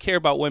ways they care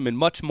about women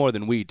much more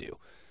than we do.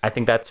 I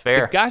think that's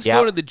fair. The guys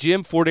going to the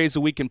gym 4 days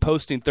a week and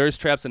posting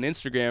thirst traps on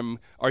Instagram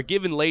are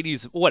giving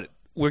ladies what?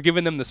 We're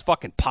giving them this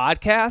fucking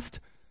podcast?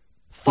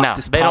 Fuck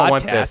this podcast. Don't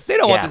want this. They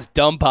don't want this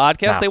dumb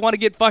podcast. No. They want to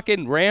get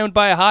fucking rammed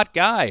by a hot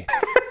guy.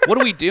 What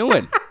are we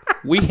doing?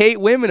 We hate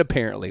women,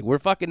 apparently. We're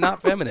fucking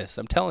not feminists.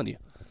 I'm telling you.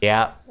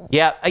 Yeah.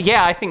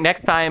 I think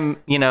next time,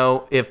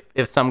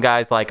 if some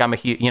guy's like, I'm a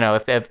huge,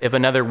 if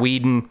another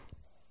Whedon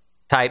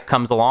type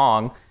comes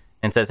along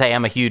and says, hey,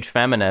 I'm a huge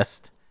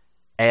feminist,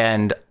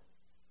 and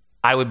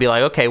I would be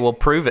like, okay, well,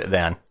 prove it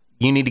then.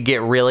 You need to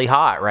get really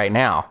hot right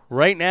now.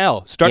 Right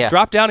now.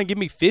 Drop down and give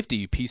me 50,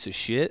 you piece of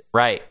shit.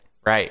 Right.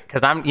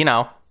 Because I'm,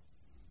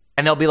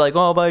 and they'll be like,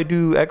 oh, but I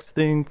do X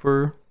thing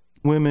for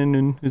women,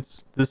 and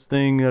it's this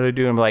thing that I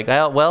do. And I'm like,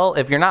 well,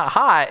 if you're not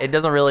hot, it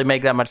doesn't really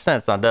make that much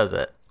sense now, does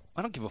it?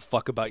 I don't give a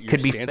fuck about your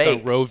stance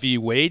on Roe v.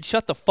 Wade.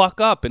 Shut the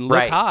fuck up and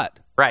look hot.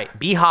 Right.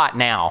 Be hot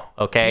now,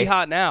 okay? Be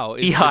hot now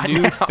is the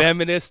new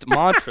feminist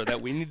mantra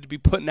that we need to be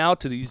putting out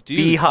to these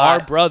dudes, our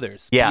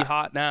brothers. Yeah. Be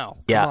hot now.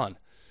 Come on.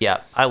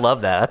 Yeah, I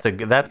love that.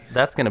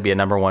 That's going to be a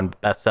 #1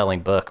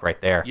 best-selling book right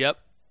there. Yep.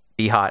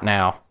 Be hot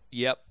now.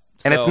 Yep.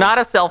 And it's not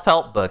a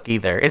self-help book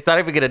either. It's not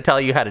even going to tell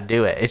you how to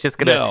do it. It's just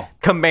going to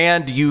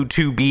command you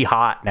to be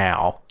hot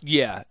now.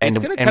 Yeah. It's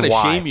going to kind of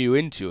shame you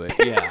into it.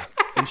 Yeah.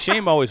 And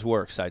shame always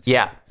works, I'd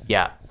say.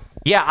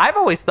 Yeah, I've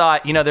always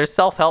thought, there's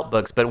self-help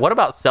books, but what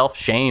about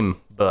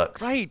self-shame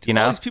books? Right.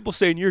 All these people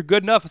saying you're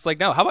good enough. It's like,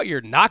 no, how about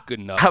you're not good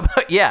enough? How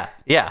about, yeah.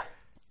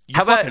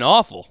 You're fucking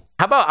awful.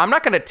 How about, I'm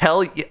not going to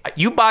tell you,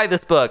 you buy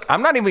this book,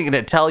 I'm not even going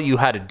to tell you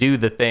how to do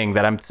the thing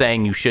that I'm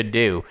saying you should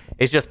do.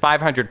 It's just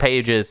 500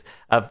 pages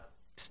of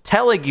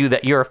telling you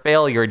that you're a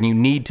failure and you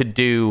need to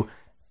do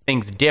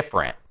things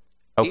different.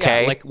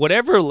 Okay? Yeah, like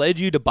whatever led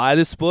you to buy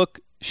this book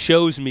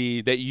shows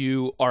me that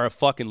you are a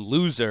fucking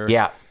loser.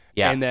 Yeah.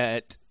 And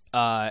that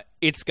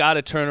it's got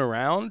to turn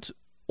around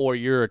or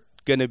you're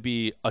going to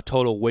be a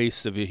total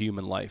waste of your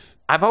human life.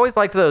 I've always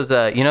liked those,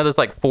 those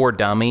like For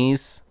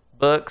Dummies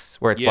books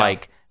where it's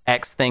like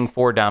X thing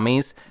for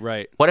dummies.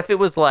 Right. What if it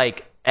was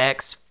like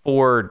X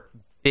for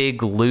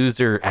big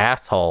loser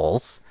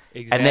assholes?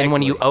 Exactly. And then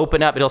when you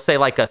open up, it'll say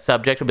like a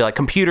subject will be like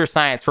computer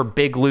science for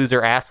big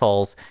loser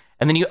assholes.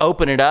 And then you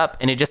open it up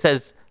and it just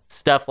says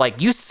stuff like,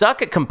 you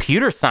suck at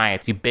computer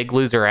science, you big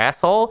loser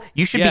asshole.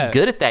 You should be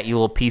good at that, you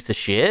little piece of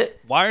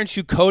shit. Why aren't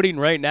you coding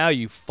right now,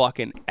 you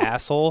fucking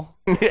asshole?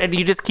 And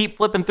you just keep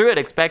flipping through it,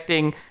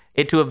 expecting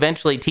it to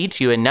eventually teach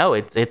you. And no,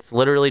 it's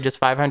literally just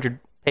 500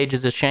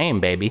 pages of shame,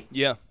 baby.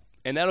 Yeah.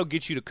 And that'll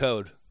get you to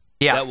code.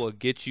 Yeah. That will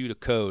get you to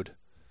code.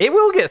 It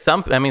will get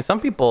some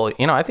people,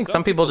 I think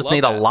some people just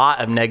need a lot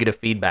of negative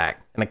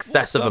feedback, an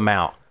excessive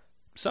amount.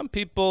 Some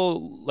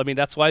people,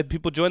 that's why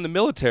people join the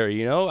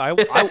military,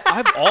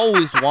 I've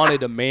always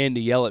wanted a man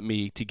to yell at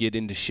me to get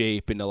into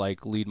shape and to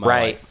like lead my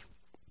life.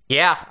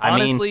 Yeah.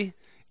 Honestly,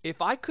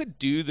 if I could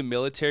do the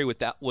military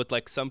with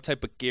like some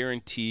type of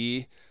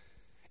guarantee,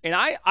 and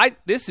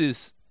this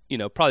is,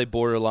 probably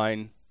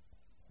borderline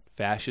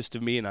fascist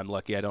of me, and I'm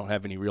lucky I don't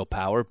have any real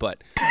power,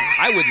 but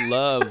I would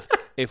love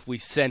if we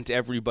sent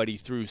everybody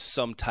through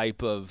some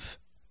type of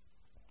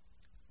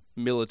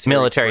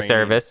military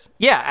service.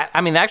 Yeah,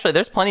 actually,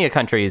 there's plenty of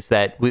countries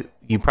that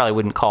you probably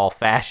wouldn't call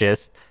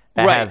fascist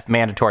that have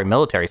mandatory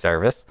military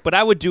service. But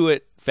I would do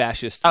it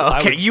fascist. Oh,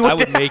 okay. I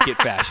would make it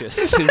fascist,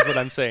 is what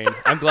I'm saying.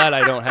 I'm glad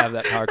I don't have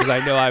that power, because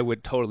I know I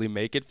would totally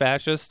make it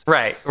fascist.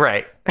 Right.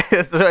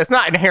 So it's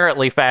not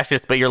inherently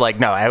fascist, but you're like,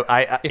 no,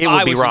 it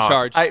would be wrong.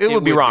 Charge, it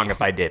would be wrong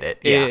if I did it.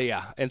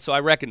 Yeah. And so I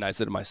recognize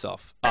it in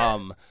myself.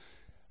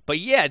 But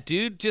yeah,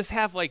 dude, just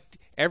have like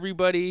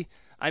everybody.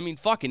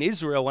 Fucking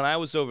Israel, when I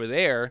was over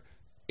there,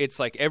 it's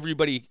like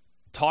everybody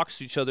talks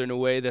to each other in a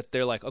way that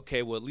they're like,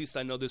 okay, well, at least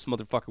I know this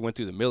motherfucker went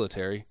through the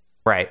military.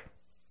 Right.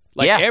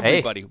 Like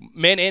everybody,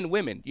 men and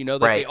women, you know,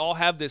 that they all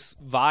have this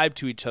vibe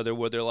to each other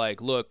where they're like,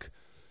 look,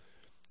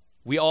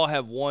 we all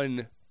have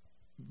one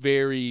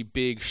very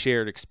big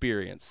shared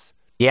experience.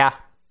 Yeah.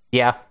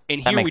 Yeah.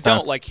 And here we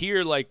don't. Like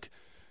here, like,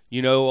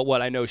 you know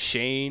what, I know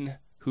Shane,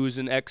 who's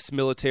an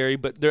ex-military,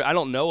 but I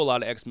don't know a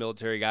lot of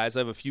ex-military guys. I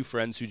have a few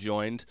friends who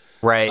joined.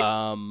 Right.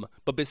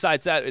 But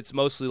besides that, it's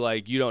mostly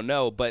like you don't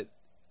know. But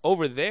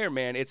over there,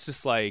 man, it's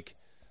just like,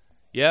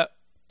 yeah.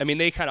 I mean,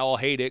 they kind of all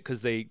hate it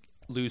because they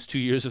lose 2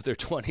 years of their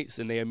 20s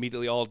and they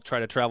immediately all try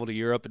to travel to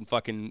Europe and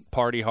fucking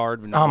party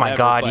hard. Oh my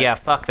God, yeah,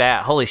 fuck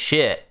that. Holy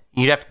shit.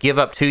 You'd have to give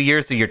up 2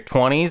 years of your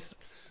 20s?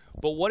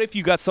 But what if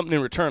you got something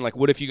in return? Like,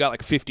 what if you got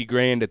like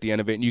 $50,000 at the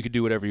end of it and you could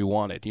do whatever you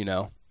wanted, you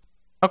know?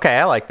 Okay,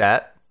 I like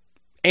that.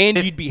 And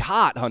you'd be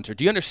hot, Hunter.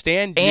 Do you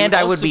understand? And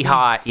I would be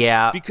hot,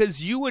 yeah.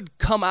 Because you would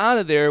come out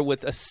of there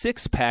with a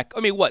six-pack. I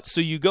mean, what?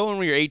 So you go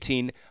when you're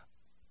 18.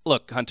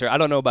 Look, Hunter, I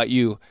don't know about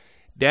you.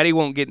 Daddy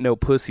won't get no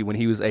pussy when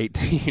he was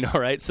 18,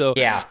 all right? So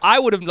yeah. I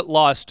would have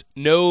lost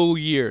no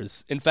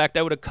years. In fact,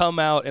 I would have come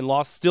out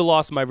and still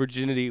lost my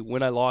virginity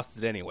when I lost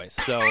it anyway.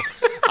 So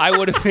I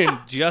would have been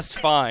just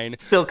fine.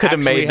 Still could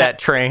have made that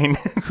train.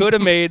 Could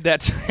have made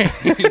that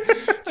train.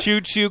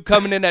 Choo-choo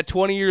coming in at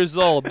 20 years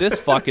old. This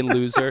fucking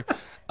loser.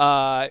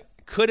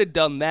 Could have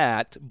done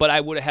that, but I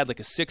would have had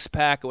like a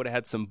six-pack. I would have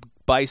had some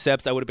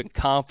biceps. I would have been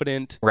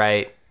confident.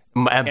 Right.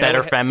 A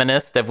better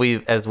feminist,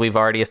 as we've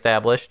already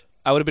established.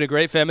 I would have been a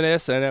great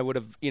feminist, and I would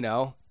have, you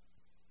know,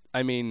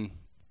 I mean,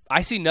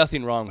 I see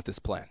nothing wrong with this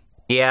plan.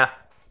 Yeah.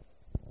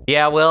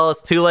 Yeah, well,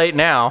 it's too late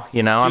now.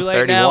 You know, I'm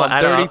 31. Now, I'm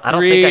 33, I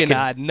don't think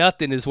and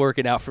nothing is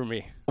working out for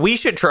me. We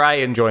should try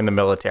and join the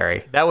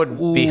military. That would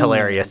be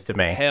hilarious to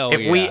me. Hell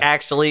if we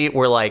actually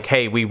were like,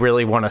 hey, we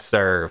really want to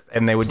serve,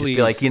 and they would just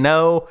be like, you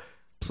know,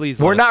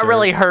 we're not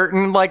really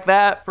hurting like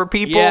that for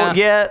people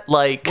yet.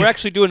 Like, we're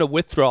actually doing a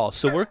withdrawal,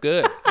 so we're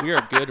good. We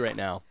are good right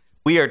now.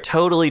 We are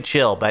totally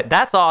chill, but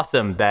that's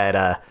awesome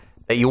that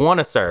you want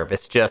to serve.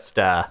 It's just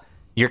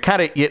you're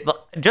kind of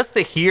just to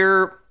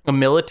hear a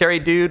military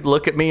dude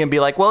look at me and be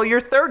like, "Well,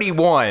 you're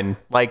 31.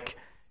 Like,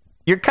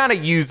 you're kind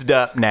of used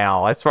up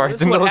now as far as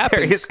the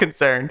military is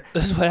concerned."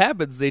 This is what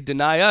happens. They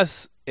deny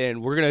us,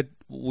 and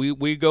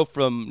we go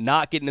from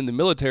not getting in the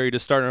military to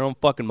starting our own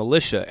fucking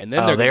militia, and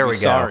then they're going to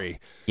be sorry.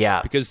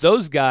 Yeah. Because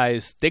those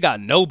guys, they got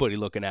nobody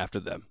looking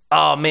after them.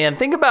 Oh, man.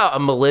 Think about a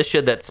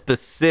militia that's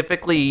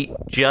specifically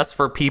just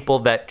for people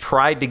that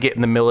tried to get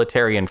in the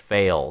military and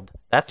failed.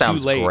 That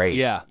sounds great.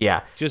 Yeah.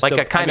 Yeah. Just like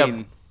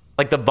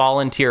like the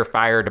volunteer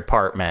fire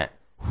department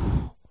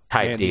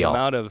type deal. The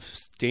amount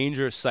of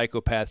dangerous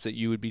psychopaths that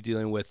you would be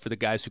dealing with for the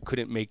guys who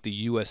couldn't make the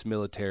U.S.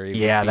 military.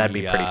 Yeah, that'd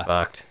be pretty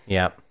fucked.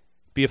 Yep.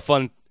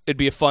 It'd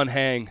be a fun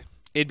hang.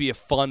 It'd be a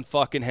fun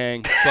fucking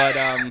hang.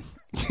 But,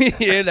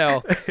 you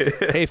know,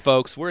 hey,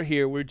 folks, we're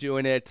here. We're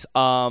doing it.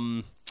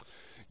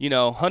 You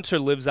know, Hunter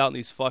lives out in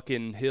these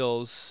fucking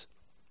hills.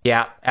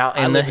 Yeah, out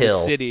in the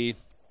hills. In the city.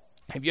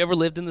 Have you ever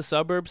lived in the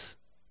suburbs?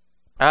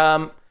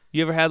 You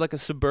ever had, like, a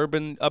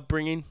suburban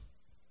upbringing?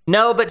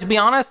 No, but to be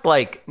honest,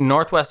 like,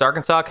 Northwest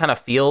Arkansas kind of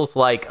feels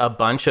like a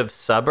bunch of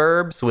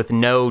suburbs with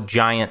no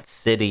giant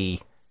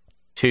city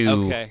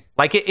to... Okay.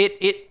 Like,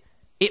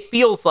 it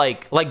feels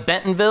like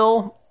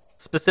Bentonville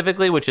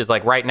specifically, which is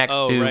like right next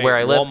to where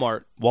I live.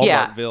 Walmartville.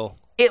 Yeah,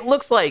 it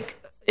looks like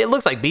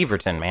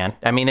Beaverton, man.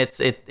 I mean,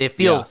 it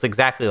feels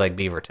exactly like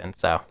Beaverton.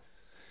 So,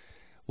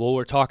 well,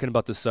 we're talking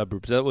about the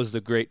suburbs. That was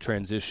the great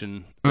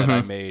transition that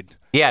I made.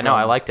 Yeah, no,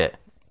 I liked it.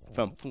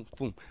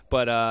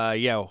 But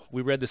yeah,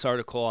 we read this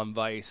article on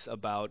Vice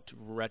about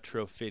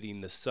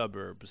retrofitting the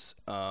suburbs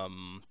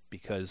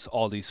because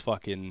all these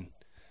fucking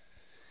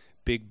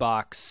big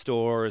box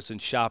stores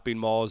and shopping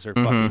malls are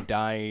fucking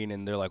dying,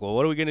 and they're like, well,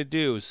 what are we gonna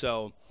do?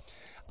 So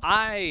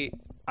I'm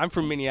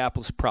from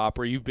Minneapolis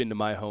proper. You've been to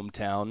my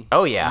hometown.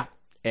 Oh yeah.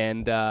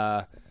 And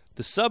the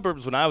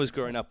suburbs when I was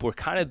growing up were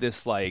kind of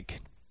this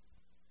like,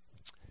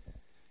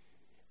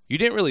 you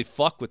didn't really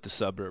fuck with the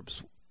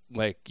suburbs.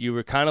 Like you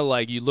were kind of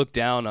like you looked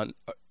down on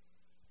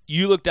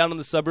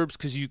the suburbs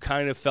because you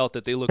kind of felt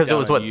that they looked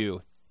down on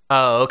you.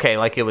 Oh, okay.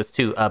 Like it was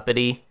too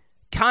uppity.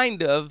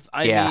 Kind of.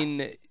 I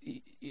mean.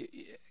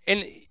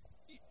 And,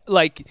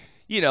 like,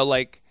 you know,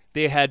 like,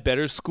 they had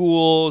better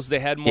schools. They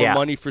had more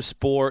money for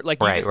sport.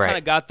 Like, you just kind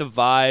of got the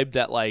vibe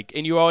that, like,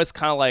 and you were always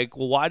kind of like,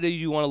 well, why do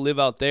you want to live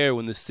out there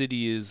when the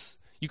city is,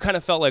 you kind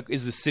of felt like,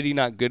 is the city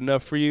not good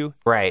enough for you?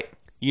 Right.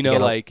 You know,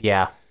 like.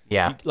 Yeah.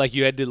 Like,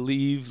 you had to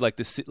leave, like,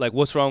 like,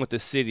 what's wrong with the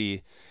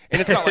city?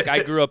 And it's not like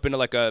I grew up in,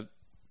 like, a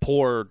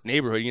poor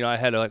neighborhood. You know, I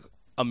had,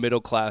 a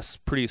middle class,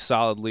 pretty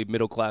solidly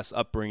middle class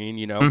upbringing,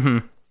 you know. Mm-hmm.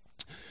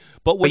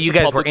 But you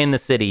guys were in the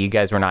city. You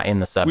guys were not in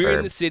the suburbs. We were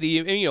in the city,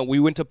 and, you know,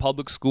 we went to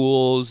public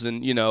schools,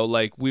 and, you know,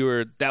 like,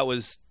 that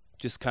was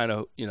just kind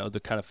of, you know, the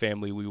kind of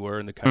family we were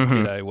and the kind of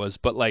kid I was.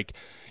 But, like,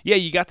 yeah,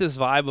 you got this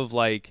vibe of,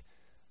 like,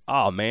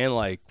 oh, man,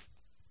 like,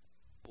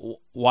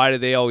 why do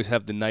they always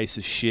have the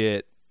nicest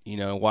shit? You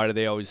know, why do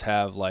they always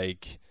have,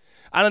 like,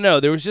 I don't know.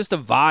 There was just a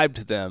vibe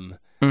to them,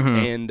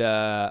 and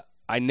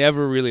I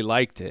never really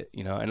liked it,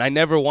 you know, and I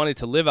never wanted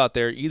to live out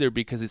there either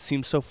because it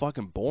seemed so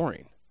fucking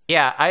boring.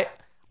 Yeah,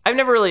 I've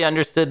never really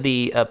understood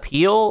the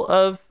appeal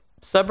of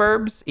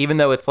suburbs, even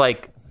though it's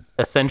like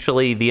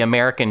essentially the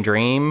American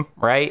dream,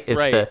 right? Is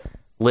to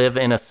live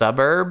in a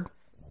suburb.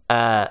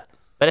 But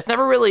it's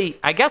never really,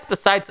 I guess,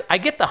 besides, I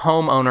get the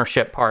home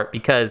ownership part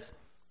because,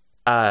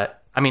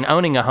 I mean,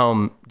 owning a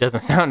home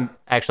doesn't sound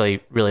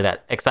actually really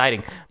that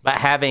exciting, but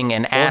having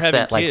an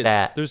asset like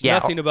that. There's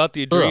nothing about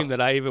the dream that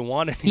I even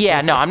want anymore.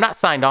 Yeah, no, I'm not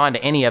signed on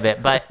to any of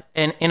it, but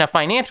in a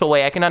financial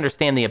way, I can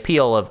understand the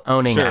appeal of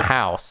owning a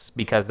house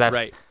because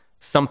that's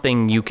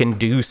something you can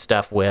do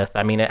stuff with.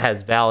 I mean, it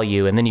has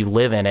value, and then you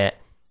live in it.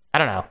 I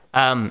don't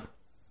know.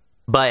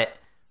 But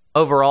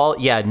overall,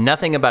 yeah,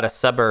 nothing about a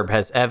suburb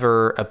has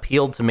ever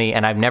appealed to me,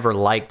 and I've never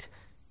liked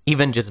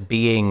even just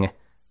being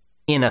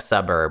in a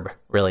suburb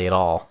really at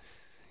all.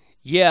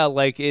 Yeah,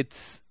 like it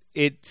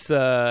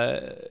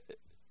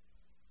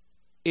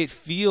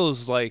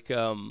feels like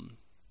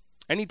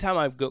anytime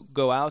I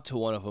go out to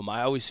one of them,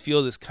 I always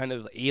feel this kind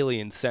of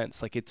alien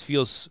sense. Like it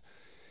feels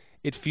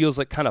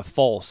like kind of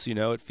false, you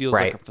know? It feels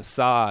like a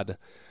facade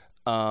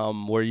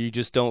where you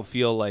just don't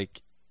feel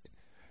like,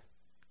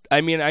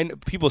 I mean,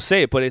 people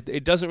say it, but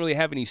it doesn't really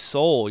have any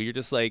soul. You're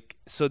just like,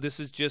 so this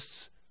is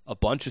just a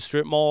bunch of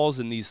strip malls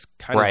and these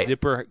kind of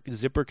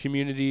zipper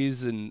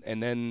communities and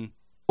then...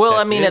 Well,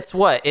 I mean, it's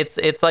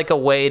like a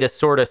way to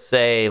sort of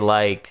say,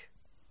 like,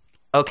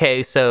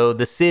 okay, so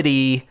the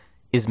city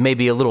is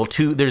maybe it's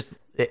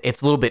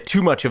a little bit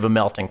too much of a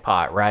melting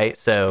pot, right?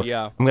 So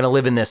I'm going to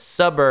live in this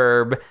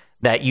suburb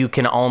that you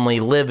can only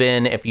live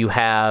in if you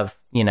have,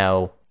 you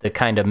know, the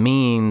kind of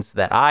means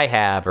that I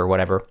have or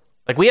whatever.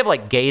 Like, we have,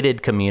 like,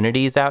 gated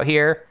communities out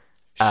here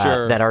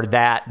that are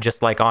that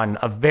just, like, on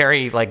a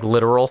very, like,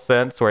 literal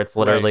sense where it's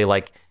literally,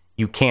 like,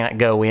 you can't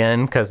go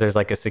in because there's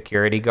like a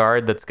security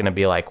guard that's going to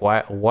be like,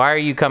 why are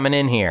you coming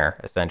in here,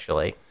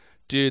 essentially?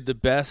 Dude, the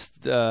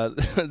best,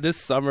 this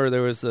summer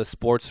there was a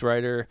sports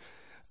writer,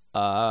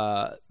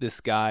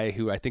 this guy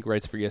who I think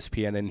writes for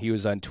ESPN, and he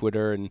was on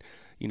Twitter and,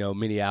 you know,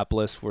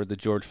 Minneapolis where the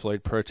George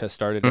Floyd protest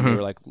started and they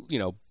were like, you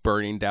know,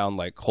 burning down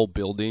like whole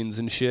buildings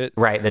and shit.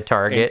 Right, the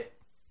Target.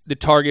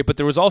 But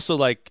there was also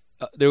like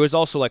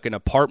an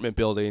apartment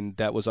building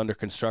that was under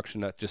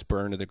construction that just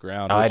burned to the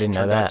ground. Oh, I didn't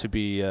know that. To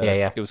be,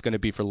 It was going to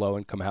be for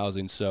low-income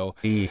housing, so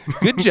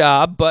good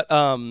job. But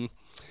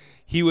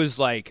he was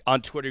like,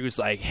 on Twitter, he was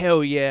like,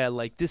 hell yeah,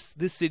 like this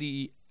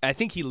city, I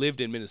think he lived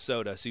in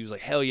Minnesota, so he was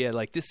like, hell yeah,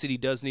 like this city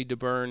does need to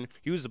burn.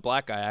 He was a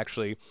black guy,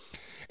 actually.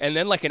 And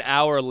then like an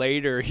hour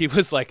later, he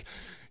was like,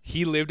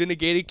 he lived in a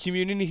gated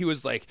community. He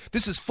was like,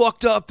 this is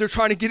fucked up. They're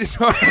trying to get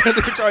into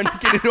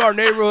our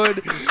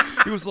neighborhood.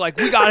 He was like,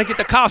 we got to get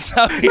the cops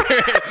out here.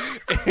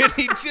 And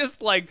he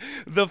just like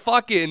the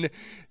fucking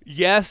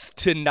yes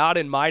to not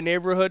in my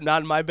neighborhood,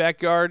 not in my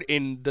backyard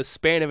in the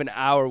span of an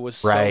hour was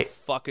so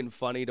fucking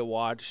funny to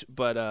watch.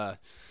 But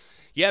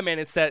yeah, man,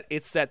 it's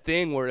that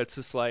thing where it's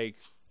just like,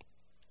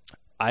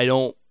 I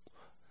don't,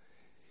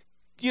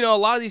 you know, a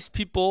lot of these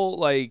people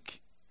like,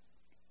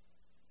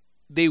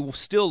 they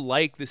still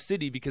like the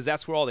city because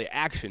that's where all the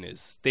action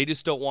is. They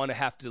just don't want to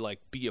have to like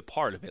be a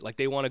part of it. Like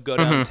they want to go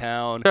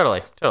downtown.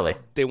 Totally.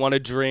 They want to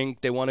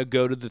drink. They want to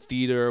go to the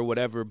theater or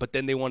whatever. But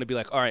then they want to be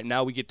like, all right,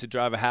 now we get to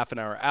drive a half an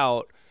hour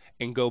out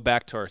and go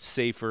back to our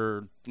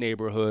safer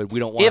neighborhood.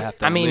 We don't want to have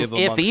to live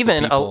amongst the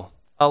people.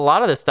 A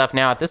lot of the stuff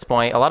now at this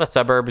point, a lot of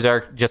suburbs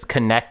are just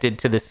connected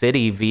to the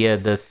city via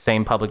the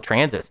same public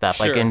transit stuff.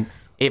 Sure. Like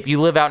if you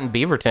live out in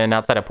Beaverton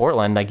outside of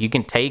Portland, like you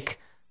can take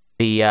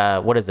the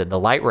the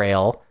light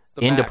rail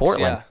into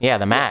Portland. Yeah,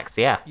 the Max.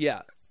 Yeah,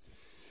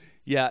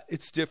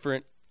 it's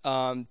different.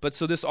 But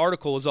so this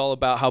article is all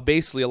about how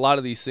basically a lot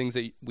of these things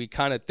that we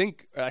kind of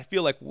think, I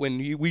feel like when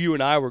you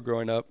and I were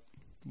growing up,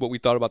 what we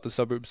thought about the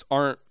suburbs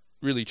aren't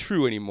really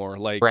true anymore.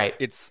 Like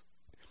it's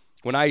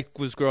when I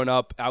was growing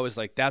up, I was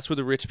like, that's where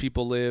the rich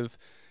people live.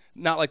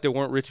 Not like there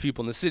weren't rich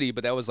people in the city,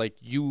 but that was like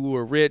you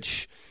were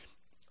rich.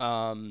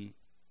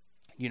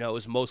 You know, it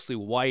was mostly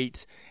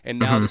white. And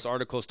now this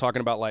article is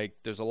talking about like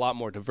there's a lot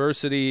more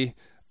diversity.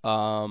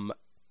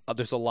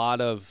 There's a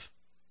lot of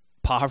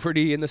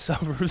poverty in the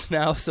suburbs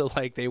now, so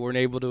like they weren't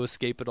able to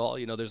escape it all.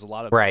 You know, there's a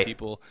lot of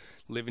people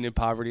living in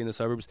poverty in the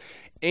suburbs,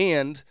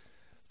 and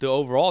the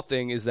overall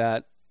thing is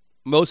that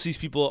most of these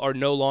people are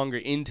no longer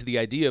into the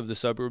idea of the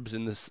suburbs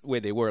in this way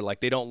they were. Like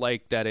they don't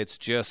like that it's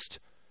just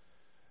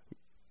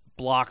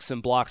blocks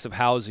and blocks of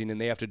housing and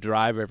they have to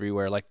drive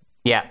everywhere. Like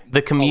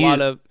the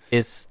commute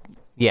is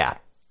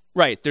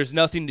Right, there's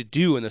nothing to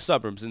do in the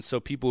suburbs, and so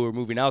people who are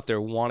moving out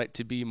there want it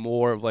to be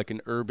more of like an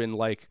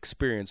urban-like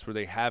experience where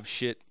they have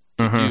shit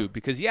to do.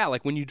 Because,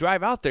 like when you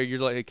drive out there, you're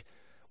like,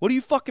 what do you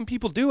fucking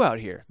people do out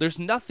here? There's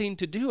nothing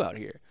to do out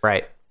here.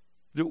 Right.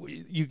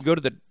 You can go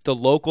to the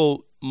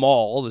local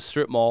mall, the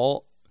strip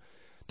mall.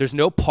 There's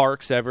no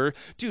parks ever.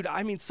 Dude,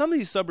 I mean, some of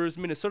these suburbs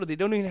of Minnesota, they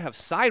don't even have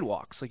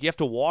sidewalks. Like, you have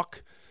to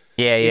walk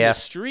in the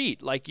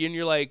street. Like, and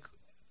you're like...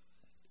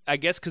 I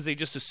guess because they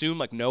just assume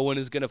like no one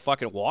is going to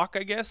fucking walk,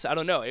 I guess. I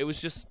don't know. It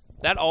was just,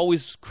 that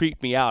always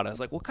creeped me out. I was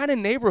like, what kind of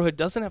neighborhood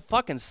doesn't have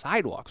fucking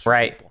sidewalks for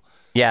people?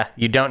 Yeah,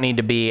 you don't need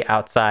to be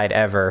outside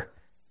ever.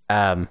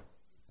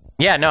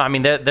 Yeah, no, I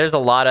mean, there's a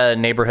lot of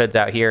neighborhoods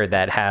out here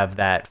that have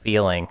that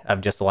feeling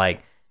of just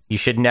like, you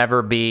should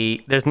never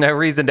be, there's no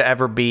reason to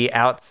ever be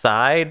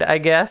outside, I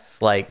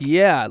guess. Like,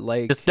 yeah,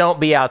 like, just don't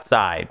be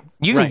outside.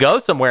 You can go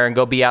somewhere and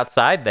go be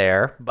outside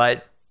there,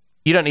 but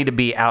you don't need to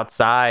be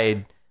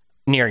outside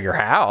near your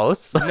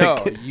house.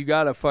 No, you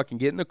gotta fucking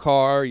get in the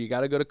car. You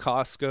gotta go to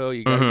Costco.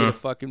 You gotta get a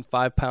fucking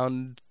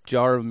 5-pound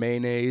jar of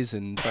mayonnaise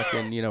and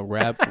fucking,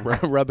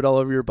 rub it all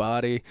over your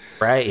body.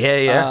 Right?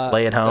 Yeah.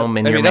 Lay it home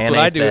in your that's mayonnaise what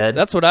I do. bed.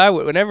 That's what I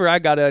would. Whenever I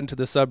got into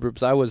the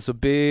suburbs, I was a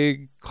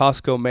big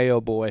Costco mayo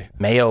boy.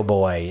 Mayo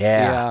boy.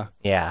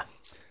 Yeah.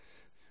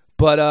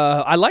 But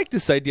I like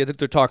this idea that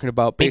they're talking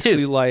about.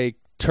 Basically, like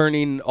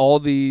turning all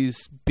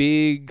these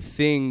big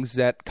things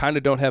that kind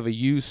of don't have a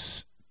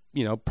use.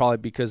 Probably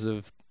because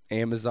of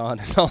Amazon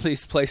and all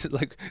these places,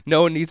 like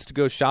no one needs to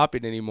go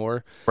shopping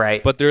anymore,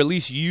 right? But they're at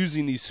least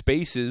using these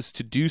spaces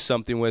to do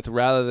something with,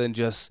 rather than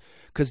just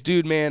because,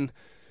 dude, man,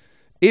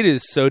 it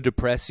is so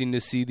depressing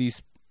to see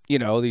these,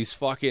 these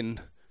fucking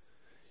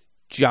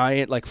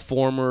giant, like,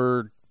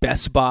 former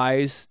Best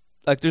Buys.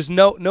 Like, there's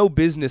no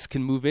business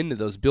can move into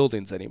those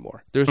buildings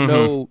anymore. There's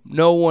no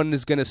one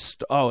is gonna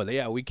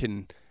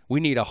we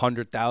need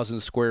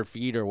 100,000 square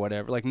feet or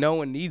whatever. Like, no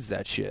one needs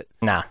that shit.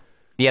 Nah.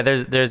 Yeah,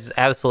 there's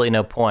absolutely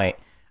no point.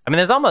 I mean,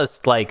 there's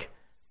almost like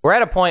we're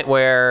at a point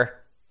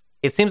where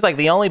it seems like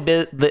the only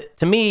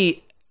to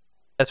me,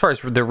 as far as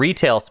the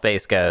retail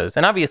space goes,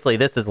 and obviously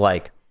this is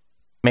like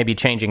maybe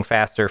changing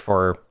faster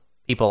for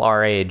people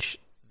our age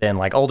than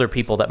like older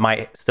people that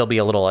might still be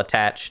a little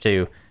attached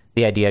to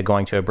the idea of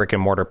going to a brick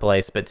and mortar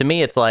place. But to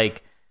me, it's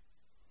like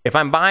if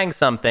I'm buying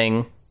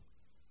something,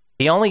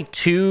 the only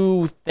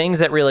two things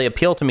that really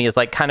appeal to me is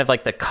like kind of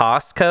like the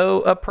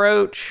Costco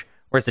approach,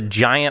 where it's a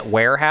giant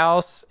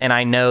warehouse and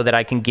I know that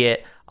I can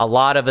get a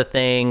lot of a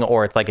thing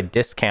or it's like a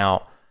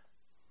discount.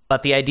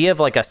 But the idea of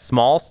like a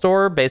small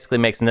store basically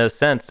makes no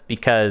sense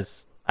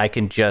because I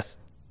can just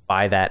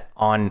buy that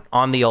on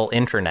the old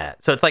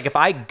internet. So it's like if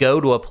I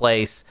go to a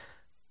place,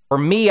 for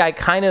me, I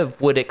kind of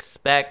would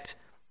expect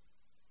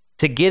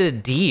to get a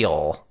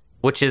deal,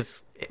 which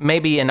is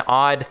maybe an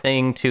odd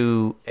thing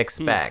to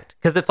expect.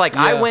 Because it's like,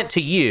 I went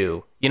to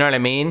you know what I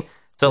mean?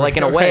 So, like,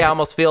 in a way, I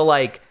almost feel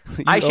like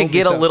I should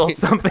get a little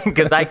something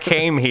because I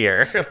came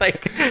here.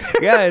 Like,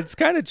 yeah, it's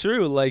kind of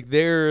true. Like,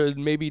 they're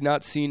maybe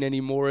not seen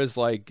anymore as,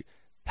 like,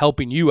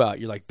 helping you out.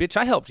 You're like, bitch,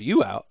 I helped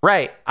you out.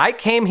 Right. I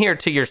came here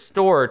to your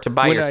store to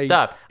buy your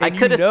stuff. I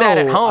could have sat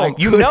at home.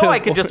 I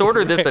could just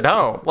order this at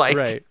home. Like,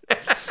 right.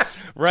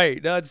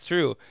 Right. No, it's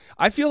true.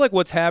 I feel like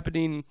what's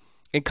happening,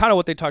 and kind of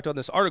what they talked about in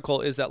this article,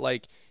 is that,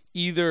 like,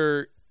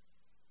 either...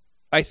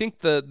 I think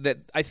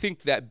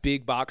that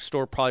big box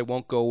store probably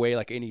won't go away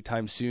like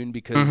anytime soon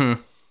because,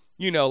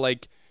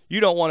 like you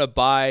don't want to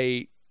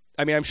buy.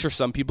 I mean, I'm sure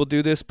some people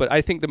do this, but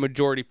I think the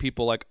majority of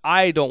people, like,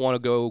 I don't want to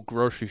go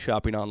grocery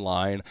shopping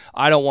online.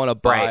 I don't want to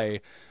buy.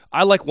 Right.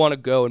 I want to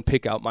go and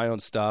pick out my own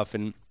stuff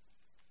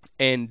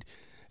and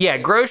yeah,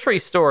 grocery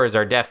stores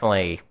are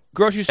definitely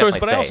grocery stores,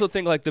 but safe. I also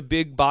think like the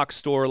big box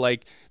store,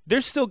 like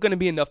there's still going to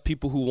be enough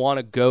people who want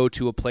to go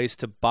to a place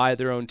to buy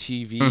their own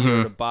TV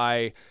or to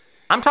buy.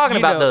 I'm talking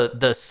about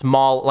the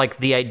small, like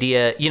the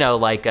idea,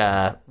 like,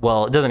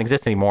 well, it doesn't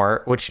exist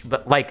anymore,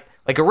 but like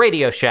a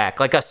Radio Shack,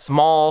 like a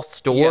small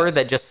store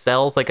that just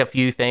sells like a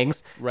few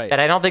things. Right. That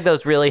I don't think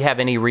those really have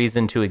any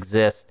reason to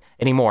exist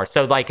anymore.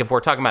 So like if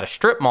we're talking about a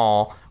strip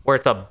mall where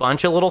it's a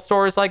bunch of little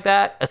stores like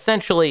that,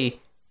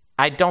 essentially,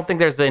 I don't think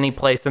there's any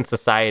place in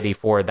society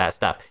for that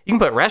stuff. You can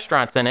put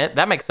restaurants in it.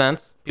 That makes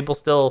sense. People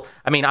still,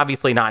 I mean,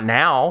 obviously not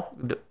now.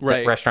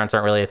 Right. Restaurants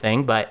aren't really a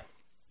thing, but...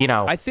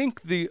 I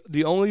think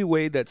the only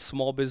way that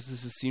small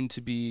businesses seem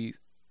to be,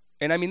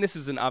 and I mean this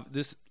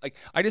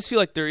I just feel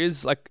like there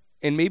is like,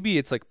 and maybe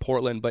it's like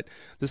Portland, but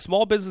the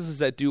small businesses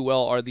that do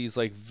well are these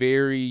like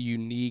very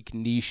unique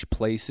niche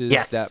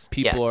places that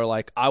people are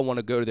like, I want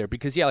to go to there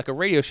because like a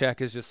Radio Shack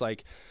is just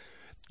like,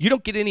 you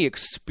don't get any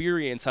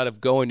experience out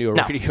of going to a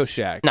Radio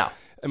Shack. No,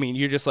 I mean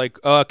you're just like,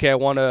 oh, okay, I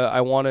want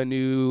a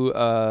new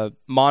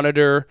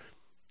monitor.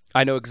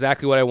 I know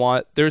exactly what I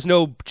want. There's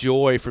no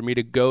joy for me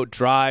to go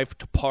drive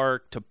to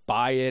park to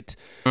buy it,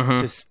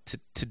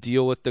 to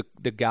deal with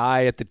the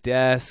guy at the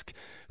desk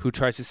who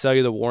tries to sell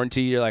you the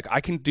warranty. You're like, I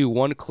can do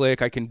one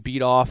click, I can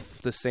beat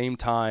off the same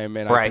time,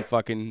 and I can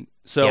fucking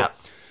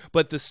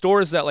But the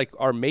stores that like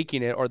are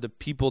making it, or the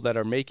people that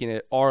are making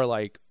it, are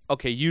like,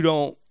 okay, you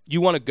want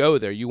to go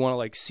there, you want to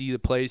like see the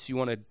place, you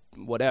want to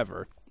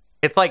whatever.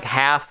 It's like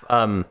half.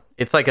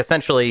 It's like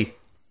essentially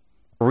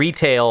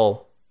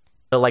retail.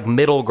 The like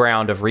middle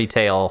ground of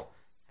retail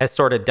has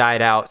sort of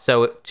died out.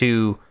 So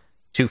to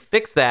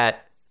fix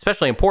that,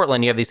 especially in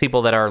Portland, you have these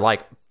people that are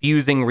like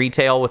fusing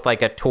retail with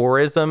like a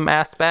tourism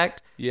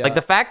aspect. Yeah. Like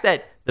the fact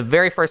that the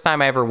very first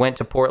time I ever went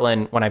to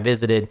Portland when I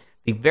visited,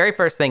 the very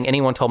first thing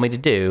anyone told me to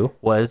do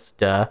was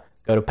to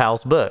go to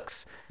Powell's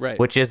Books, right,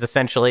 which is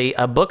essentially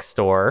a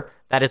bookstore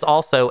that is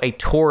also a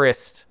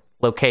tourist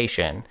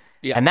location.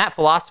 Yeah. And that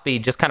philosophy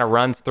just kind of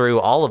runs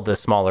through all of the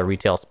smaller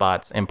retail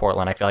spots in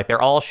Portland. I feel like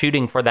they're all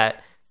shooting for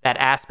that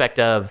aspect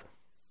of,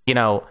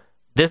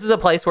 this is a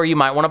place where you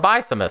might want to buy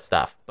some of this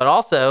stuff. But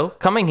also,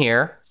 coming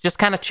here, just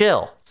kind of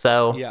chill.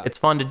 So it's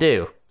fun to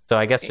do. So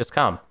I guess just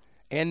come.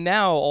 And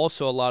now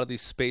also a lot of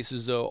these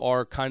spaces, though,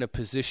 are kind of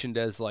positioned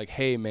as like,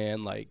 hey,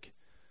 man, like,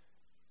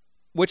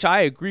 which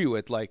I agree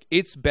with. Like,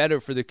 it's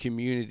better for the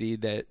community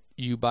that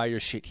you buy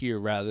your shit here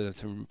rather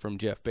than from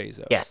Jeff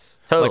Bezos. Yes,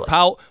 totally.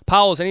 Like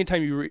Powell's,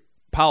 anytime you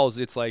Powell's,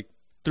 it's like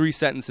 3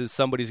 sentences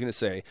somebody's going to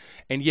say.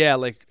 And yeah,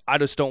 like, I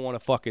just don't want to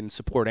fucking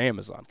support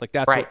Amazon. Like,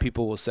 that's what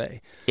people will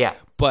say. Yeah.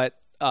 But,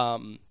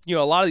 you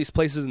know, a lot of these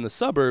places in the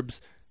suburbs,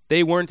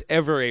 they weren't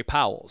ever a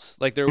Powell's.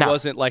 Like, there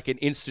wasn't like an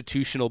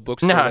institutional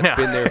bookstore that's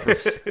been there for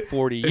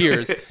 40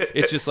 years.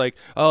 It's just like,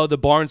 oh, the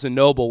Barnes &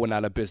 Noble went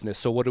out of business,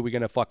 so what are we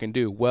going to fucking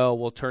do? Well,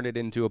 we'll turn it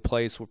into a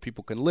place where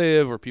people can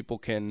live, or people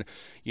can,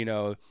 you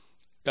know,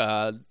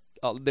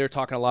 they're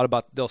talking a lot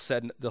about they'll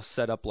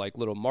set up like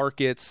little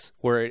markets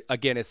where,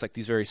 again, it's like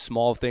these very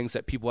small things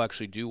that people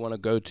actually do want to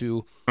go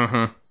to.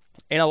 Mm-hmm.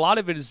 And a lot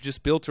of it is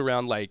just built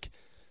around like,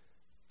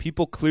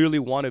 people clearly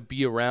want to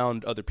be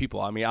around other people.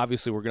 I mean,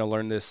 obviously, we're going to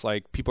learn this.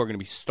 Like, people are going to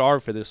be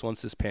starved for this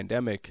once this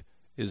pandemic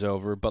is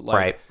over. But,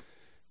 like,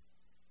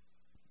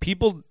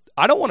 people,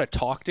 I don't want to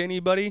talk to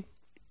anybody,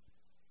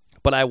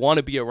 but I want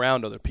to be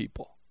around other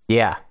people.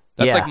 Yeah.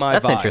 That's like my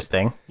vibe. That's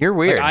interesting. You're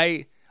weird.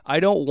 Like, I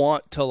don't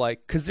want to,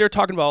 like, because they're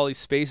talking about all these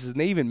spaces, and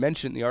they even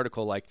mentioned in the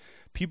article, like,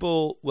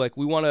 people, like,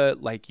 we want to,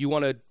 like, you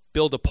want to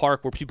build a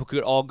park where people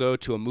could all go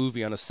to a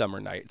movie on a summer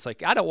night. It's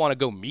like, I don't want to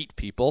go meet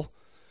people.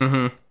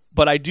 Mm-hmm.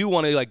 But I do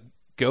want to, like,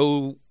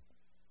 go.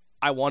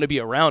 I want to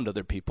be around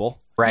other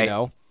people. Right. You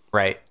know?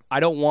 Right. I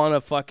don't want to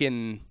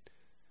fucking.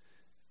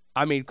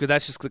 I mean, because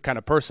that's just the kind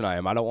of person I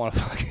am. I don't want to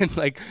fucking,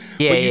 like.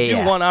 Yeah, but you do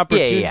want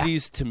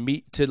opportunities to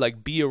meet, to,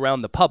 like, be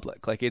around the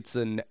public. Like, it's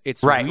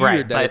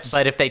weird.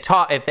 But if they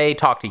talk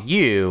to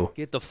you,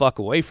 get the fuck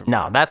away from me.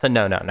 No, that's a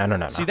no.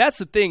 See, that's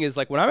the thing is,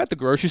 like, when I'm at the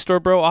grocery store,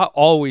 bro, I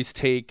always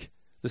take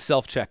the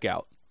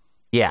self-checkout.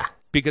 Yeah.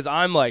 Because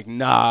I'm like,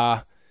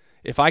 nah.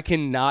 If I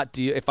cannot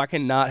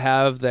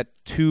have that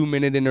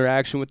 2-minute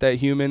interaction with that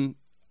human,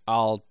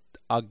 I'll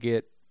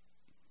get,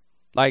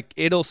 like,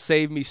 it'll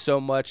save me so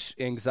much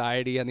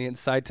anxiety on the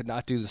inside to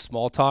not do the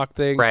small talk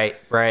thing. Right.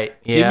 Yeah.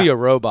 Give me a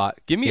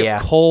robot. Give me a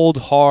cold,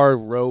 hard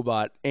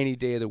robot any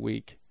day of the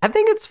week. I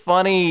think it's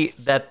funny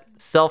that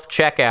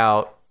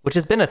self-checkout, which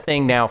has been a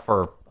thing now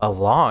for a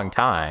long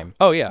time.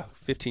 Oh, yeah.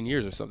 15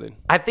 years or something.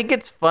 I think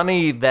it's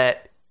funny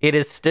that it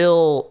is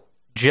still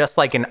just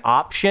like an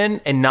option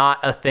and not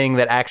a thing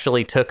that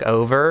actually took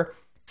over.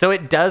 So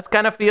it does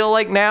kind of feel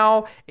like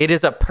now it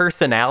is a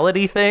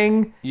personality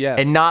thing,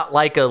 and not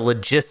like a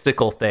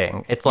logistical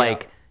thing. It's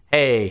like,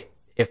 hey,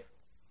 if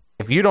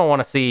you don't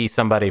want to see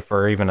somebody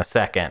for even a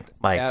second,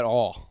 like at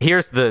all,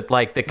 here's the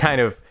kind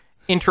of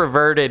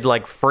introverted,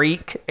 like,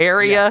 freak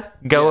area.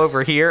 Go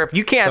over here. If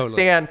you can't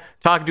stand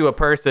talking to a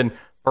person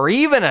for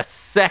even a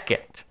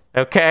second,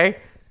 okay?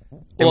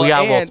 We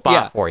got a little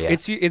spot for you.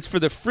 It's for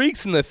the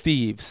freaks and the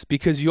thieves,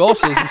 because you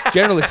also just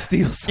generally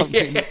steal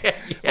something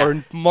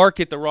or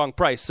market the wrong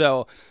price.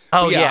 So,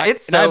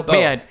 it's so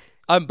bad.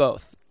 I'm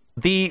both.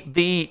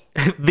 The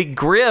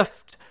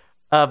grift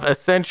of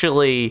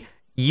essentially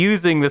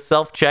using the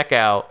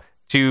self-checkout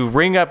to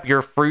ring up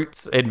your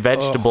fruits and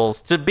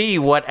vegetables to be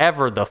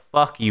whatever the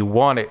fuck you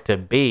want it to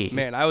be.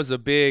 Man, I was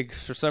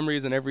for some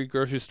reason, every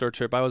grocery store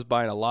trip, I was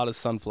buying a lot of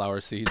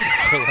sunflower seeds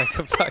for like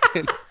a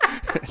fucking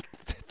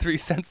 3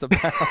 cents a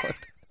pound.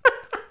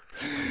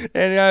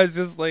 And I was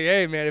just like,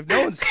 hey, man, if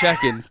no one's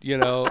checking, you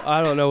know,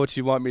 I don't know what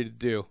you want me to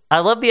do. I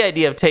love the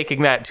idea of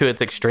taking that to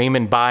its extreme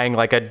and buying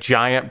like a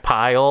giant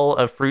pile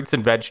of fruits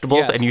and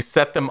vegetables, and you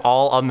set them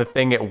all on the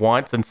thing at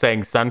once and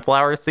saying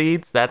sunflower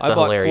seeds. That's a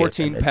hilarious I bought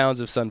 14 image. pounds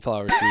of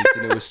sunflower seeds,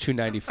 and it was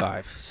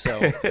 $2.95.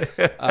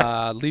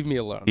 So leave me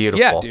alone. Beautiful.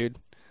 Yeah, dude.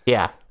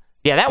 Yeah.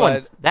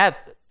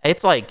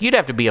 It's like you'd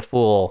have to be a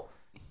fool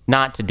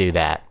not to do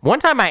that. One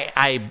time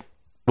I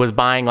was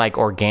buying like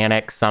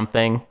organic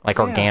something, like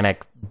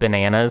organic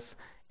bananas,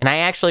 and I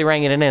actually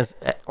rang it in as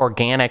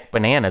organic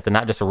bananas and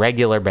not just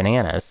regular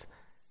bananas.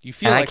 You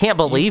feel like, I can't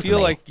believe you feel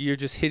like you're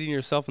just hitting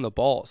yourself in the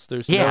balls.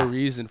 There's no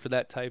reason for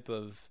that type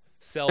of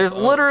There's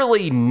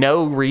literally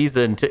no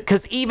reason to,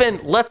 because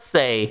even let's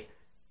say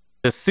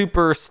the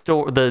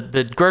superstore,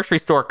 the grocery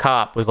store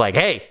cop was like,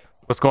 "Hey,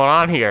 what's going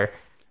on here?"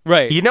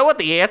 Right. You know what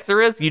the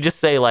answer is? You just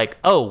say like,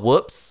 "Oh,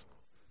 whoops,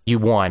 you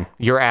won.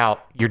 You're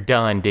out. You're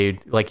done,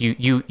 dude." Like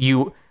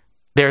you.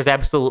 There's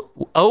absolute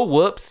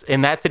whoops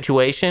in that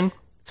situation.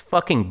 It's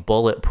fucking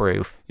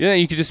bulletproof. Yeah,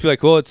 you could just be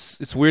like, "Well,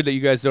 it's weird that you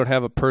guys don't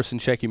have a person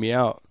checking me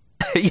out."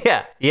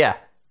 yeah.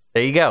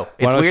 There you go.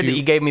 It's weird that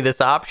you gave me this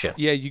option.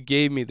 Yeah, you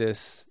gave me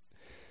this.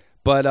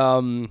 But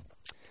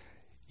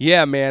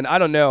yeah, man, I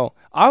don't know.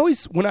 I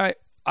always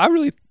I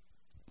really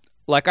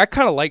like, I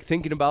kind of like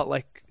thinking about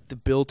like the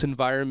built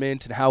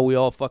environment and how we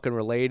all fucking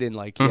relate, and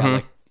like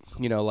like,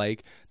 you know,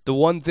 like the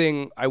one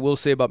thing I will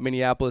say about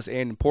Minneapolis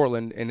and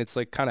Portland, and it's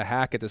like kind of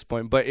hack at this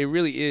point, but it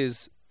really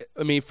is.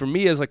 I mean, for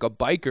me as like a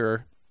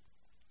biker,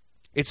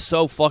 it's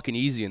so fucking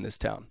easy in this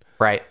town.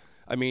 Right.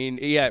 I mean,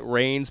 yeah, it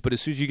rains, but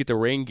as soon as you get the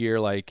rain gear,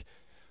 like,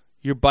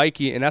 you're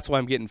biking, and that's why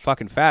I'm getting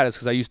fucking fat, is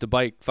because I used to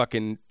bike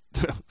fucking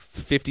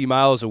 50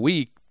 miles a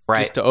week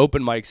just to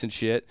open mics and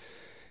shit.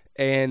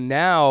 And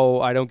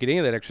now I don't get any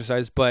of that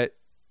exercise, but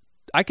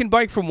I can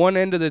bike from one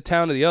end of the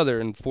town to the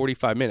other in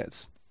 45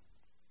 minutes.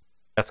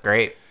 That's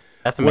great.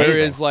 That's amazing.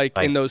 Whereas, like,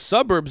 in those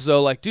suburbs,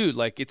 though, like, dude,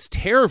 like, it's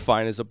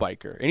terrifying as a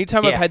biker.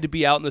 Anytime I've had to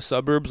be out in the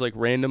suburbs, like,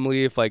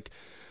 randomly, if, like,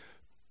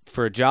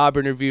 for a job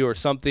interview or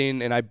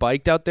something, and I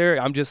biked out there,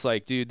 I'm just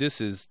like, dude,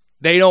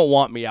 they don't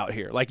want me out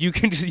here. Like, you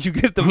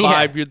get the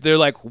vibe. They're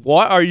like,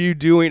 what are you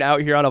doing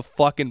out here on a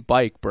fucking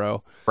bike,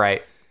 bro?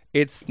 Right.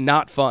 It's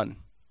not fun.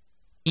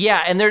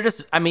 Yeah, and they're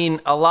just, I mean,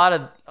 a lot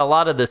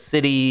of the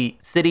city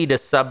to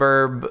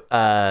suburb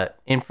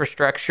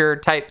infrastructure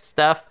type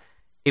stuff,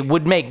 it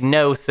would make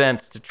no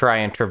sense to try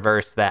and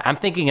traverse that. I'm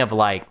thinking of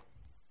like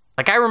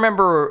I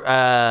remember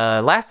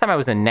last time I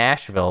was in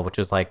Nashville, which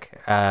was like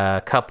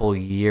a couple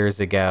years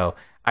ago,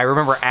 I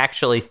remember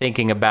actually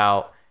thinking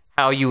about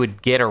how you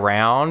would get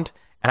around,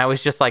 and I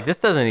was just like, this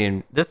doesn't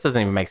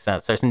even make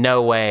sense. There's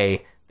no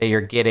way that you're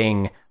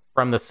getting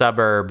from the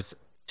suburbs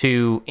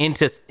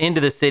into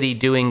the city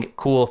doing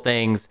cool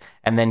things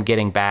and then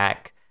getting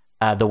back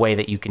the way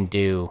that you can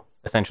do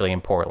essentially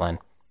in Portland.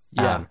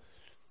 Yeah.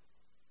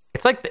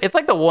 It's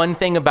like the one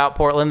thing about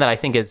Portland that I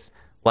think is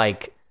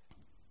like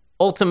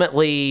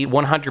ultimately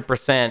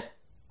 100%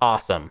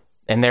 awesome.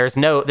 And there's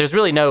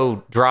really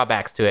no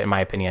drawbacks to it, in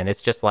my opinion.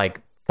 It's just like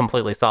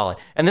completely solid.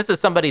 And this is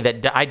somebody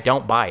that I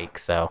don't bike,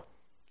 so.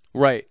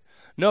 Right.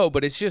 No,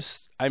 but it's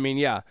just, I mean,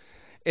 yeah.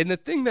 And the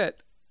thing that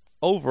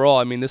overall,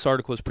 I mean, this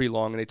article is pretty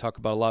long and they talk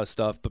about a lot of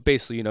stuff, but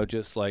basically, you know,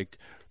 just like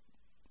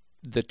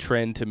the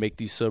trend to make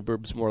these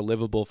suburbs more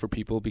livable for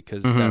people,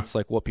 because that's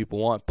like what people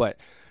want. But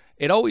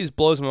it always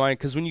blows my mind,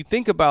 because when you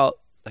think about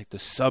like the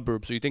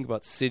suburbs, or you think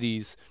about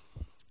cities,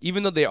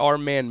 even though they are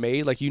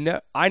man-made, like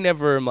I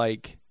never am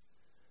like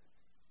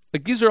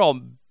these are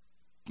all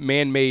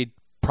man-made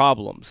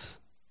problems.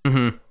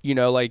 Mm-hmm. You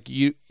know, like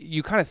you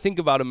kind of think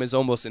about them as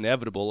almost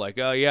inevitable. Like,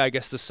 oh yeah, I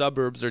guess the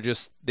suburbs are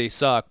just, they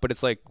suck. But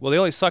it's like, well, they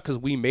only suck because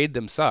we made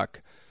them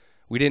suck.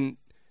 We didn't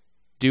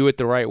do it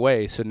the right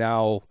way. So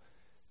now,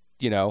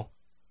 you know,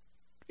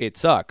 it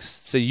sucks.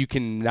 So you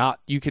can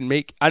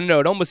make, I don't know,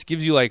 it almost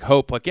gives you like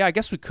hope. Like, yeah, I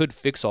guess we could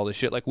fix all this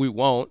shit. Like, we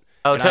won't.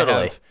 Oh,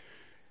 totally.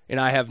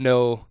 I have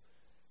no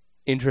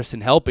interest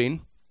in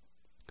helping.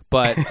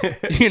 But,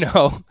 you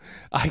know,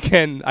 I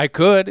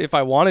could, if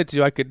I wanted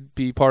to, I could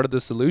be part of the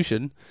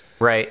solution.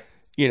 Right.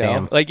 You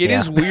know, like it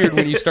is weird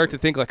when you start to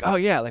think like, oh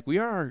yeah, like we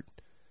are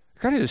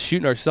kind of just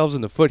shooting ourselves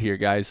in the foot here,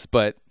 guys.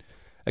 But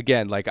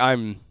again, like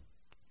I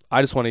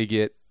just want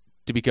to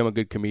become a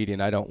good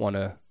comedian. I don't want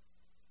to.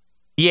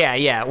 Yeah.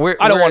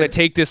 I don't want to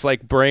take this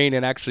like brain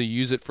and actually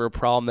use it for a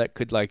problem that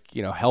could like,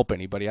 you know, help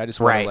anybody. I just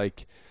want to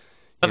like.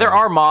 But there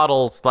are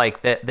models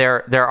like that.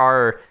 There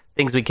are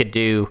things we could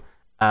do.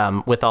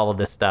 With all of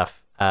this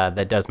stuff,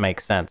 that does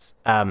make sense.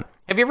 Have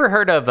you ever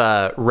heard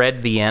of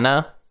Red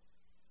Vienna? Are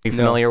you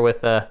familiar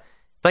with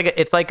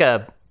it's like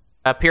a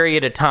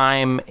period of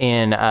time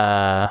in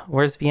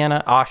where's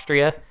Vienna,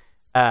 Austria,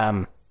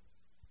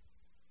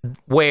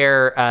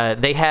 where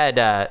they had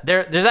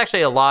there's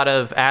actually a lot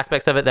of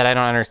aspects of it that I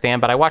don't understand,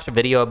 but I watched a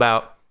video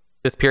about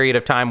this period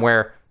of time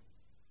where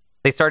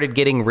they started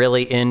getting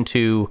really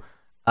into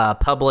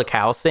public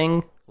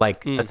housing,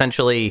 like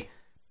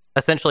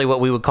essentially what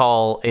we would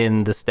call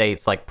in the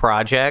States like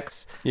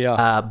projects.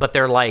 Yeah. But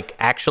they're like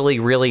actually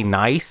really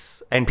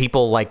nice and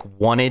people like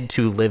wanted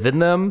to live in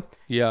them.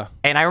 Yeah.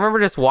 And I remember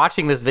just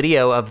watching this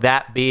video of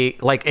that be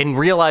like, and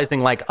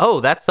realizing like,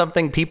 oh, that's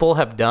something people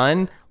have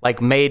done,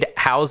 like made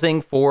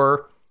housing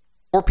for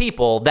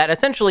people that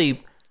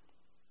essentially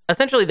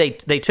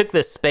they took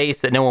this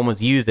space that no one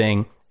was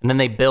using, and then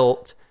they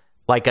built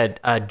like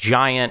a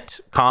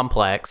giant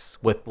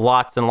complex with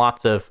lots and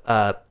lots of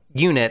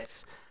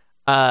units,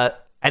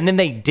 and then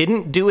they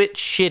didn't do it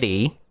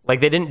shitty.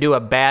 Like, they didn't do a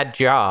bad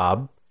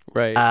job.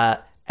 Right.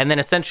 And then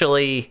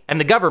essentially, and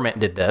the government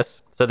did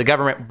this. So the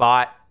government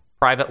bought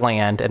private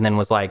land and then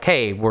was like,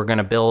 hey, we're going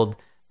to build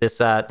this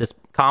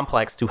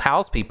complex to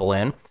house people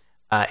in.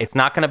 It's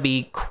not going to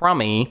be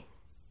crummy.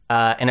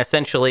 And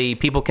essentially,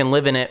 people can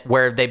live in it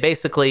where they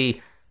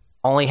basically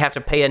only have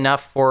to pay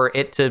enough for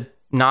it to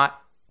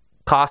not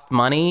cost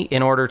money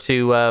in order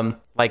to,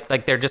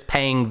 like they're just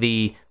paying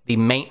the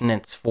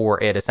maintenance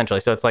for it, essentially.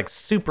 So it's like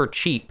super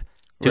cheap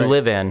to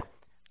live in.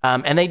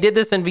 And they did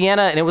this in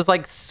Vienna, and it was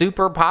like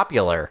super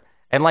popular.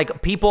 And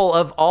like people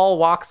of all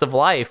walks of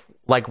life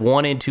like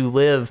wanted to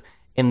live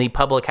in the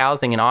public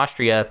housing in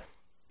Austria,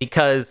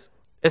 because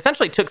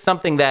essentially took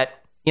something that,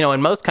 you know,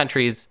 in most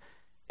countries,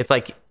 it's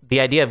like the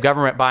idea of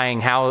government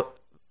buying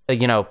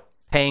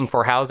paying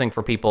for housing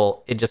for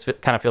people. It just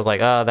kind of feels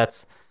like, oh,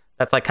 that's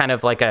like kind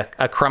of like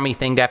a crummy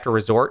thing to have to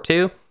resort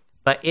to.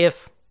 But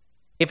if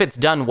it's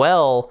done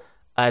well,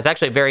 it's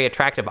actually a very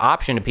attractive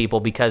option to people,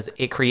 because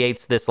it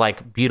creates this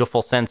like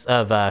beautiful sense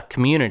of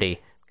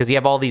community, because you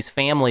have all these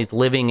families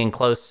living in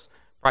close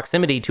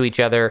proximity to each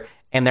other,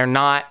 and they're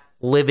not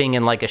living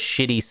in like a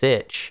shitty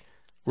sitch.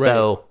 Right.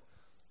 So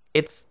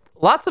it's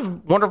lots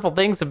of wonderful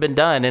things have been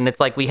done, and it's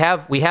like we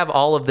have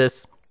all of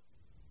this.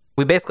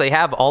 We basically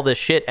have all this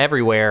shit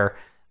everywhere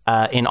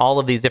in all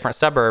of these different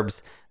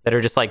suburbs that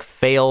are just like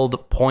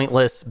failed,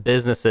 pointless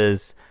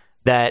businesses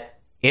that,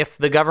 if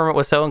the government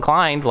was so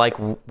inclined, like,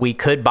 we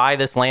could buy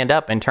this land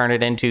up and turn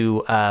it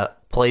into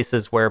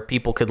places where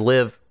people could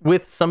live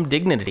with some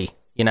dignity,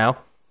 you know?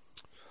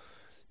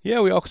 Yeah,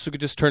 we also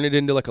could just turn it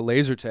into like a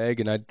laser tag,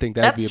 and I think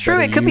that'd be a true.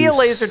 better It could be a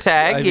laser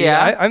tag. I mean,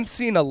 I'm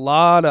seeing a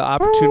lot of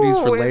opportunities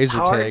for laser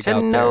tag out there. It's hard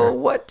to know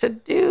what to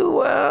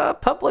do.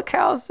 Public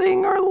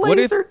housing or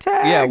laser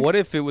tag. Yeah, what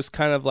if it was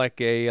kind of like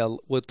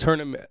we'll turn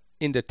them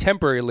into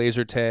temporary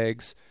laser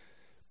tags,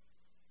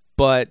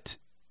 but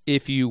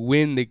if you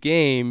win the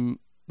game,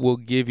 we'll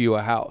give you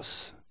a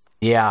house.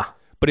 Yeah.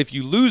 But if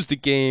you lose the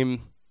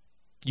game,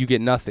 you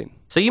get nothing.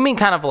 So you mean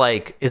kind of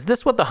like, is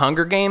this what the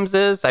Hunger Games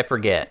is? I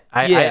forget.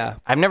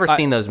 I've never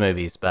seen those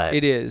movies, but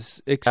it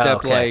is.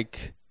 Except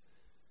like,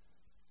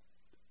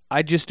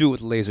 I just do it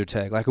with laser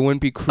tag. Like, it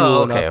wouldn't be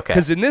cruel enough.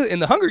 Because in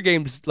the Hunger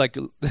Games, like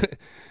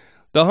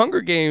the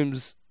Hunger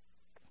Games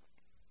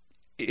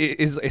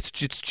it's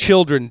just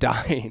children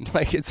dying.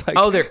 Like, it's like,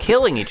 they're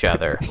killing each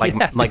other,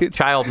 like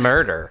child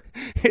murder.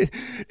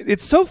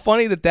 It's so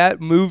funny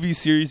that movie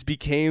series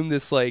became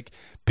this like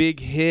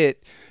big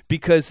hit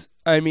because,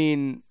 I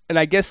mean, and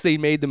I guess they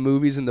made the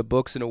movies and the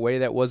books in a way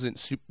that wasn't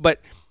super,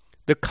 but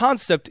the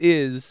concept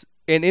is,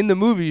 and in the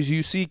movies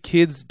you see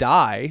kids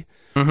die,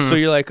 so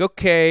you're like,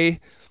 okay,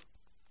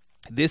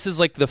 this is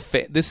like the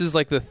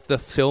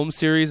film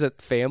series that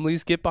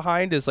families get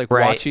behind, is like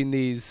watching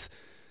these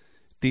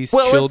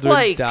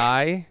children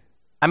die.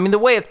 I mean, the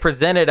way it's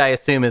presented, I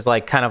assume, is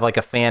like kind of like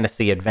a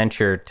fantasy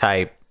adventure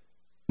type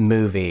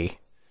movie.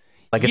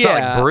 Like, it's not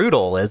like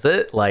brutal, is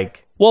it?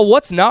 Like, well,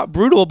 what's not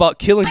brutal about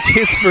killing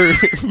kids for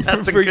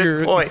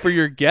for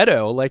your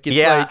ghetto? Like,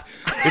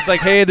 it's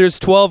like, hey, there's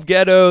 12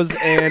 ghettos,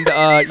 and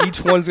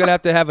each one's gonna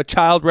have to have a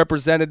child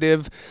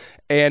representative,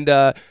 and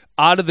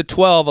out of the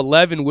 12,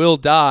 11 will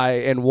die,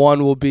 and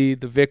one will be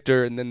the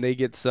victor, and then they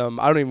get some.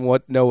 I don't even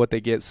know what they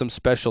get. Some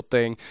special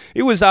thing.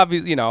 It was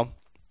obvious, you know.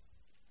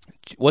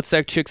 What's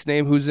that chick's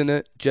name? Who's in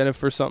it?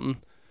 Jennifer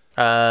something.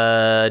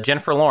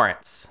 Jennifer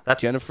Lawrence.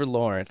 That's Jennifer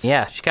Lawrence.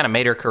 Yeah, she kind of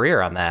made her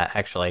career on that,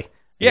 actually.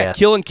 Yeah,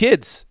 killing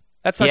kids.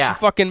 That's how she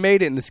fucking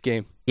made it in this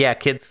game. Yeah,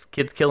 kids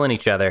killing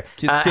each other.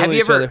 Killing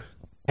each other.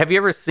 Have you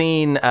ever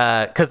seen?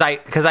 Because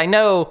I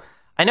know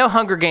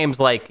Hunger Games.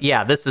 Like,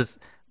 yeah, this is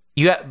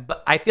you.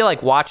 I feel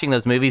like watching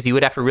those movies, you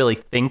would have to really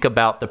think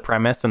about the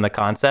premise and the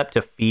concept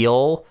to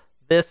feel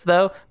this,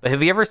 though. But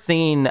have you ever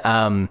seen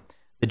the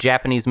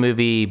Japanese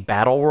movie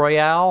Battle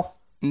Royale?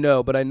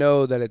 No, but I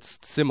know that it's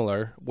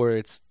similar. Where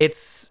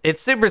it's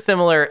super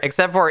similar,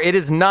 except for it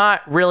is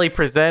not really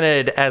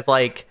presented as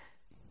like.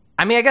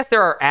 I mean, I guess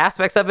there are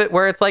aspects of it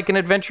where it's like an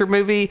adventure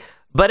movie,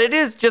 but it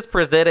is just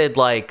presented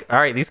like, all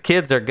right, these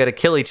kids are gonna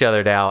kill each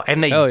other now,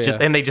 and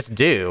they just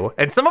do,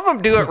 and some of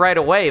them do it right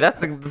away. That's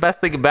the best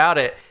thing about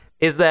it,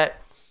 is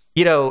that,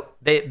 you know,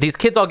 these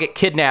kids all get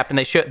kidnapped, and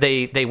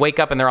they wake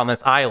up and they're on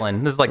this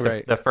island. This is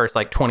like the first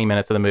like 20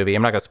 minutes of the movie.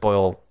 I'm not gonna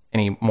spoil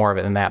any more of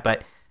it than that,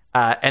 but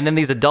and then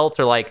these adults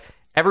are like,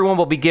 everyone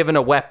will be given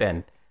a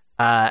weapon,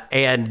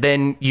 and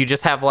then you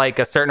just have like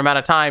a certain amount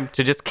of time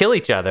to just kill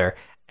each other.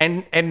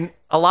 And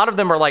a lot of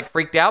them are like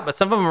freaked out, but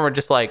some of them are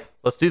just like,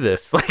 let's do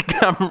this. Like,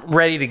 I'm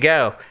ready to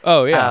go.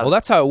 Oh, yeah. Well,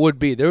 that's how it would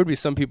be. There would be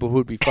some people who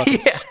would be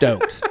fucking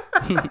stoked.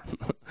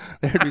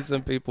 There would be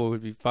some people who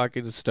would be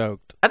fucking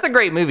stoked. That's a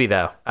great movie,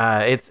 though.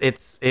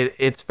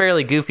 It's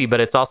fairly goofy, but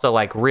it's also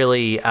like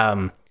really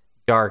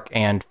dark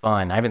and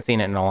fun. I haven't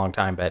seen it in a long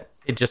time, but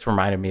it just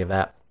reminded me of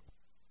that.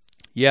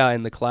 Yeah,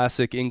 in the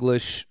classic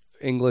English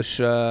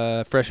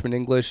freshman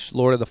English,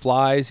 Lord of the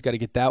Flies. You got to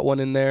get that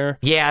one in there.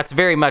 Yeah, it's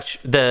very much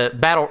the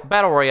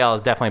Battle Royale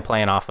is definitely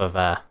playing off of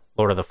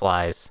Lord of the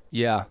Flies.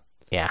 Yeah.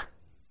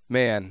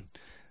 Man,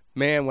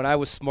 when I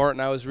was smart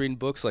and I was reading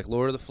books like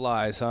Lord of the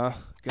Flies, huh?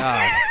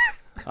 God,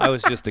 I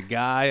was just a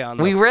guy on.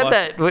 We read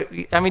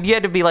that. I mean, you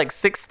had to be like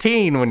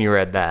 16 when you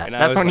read that. And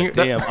that's when like,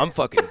 damn, I'm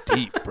fucking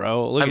deep,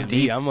 bro. Look at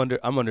me.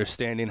 I'm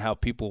understanding how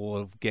people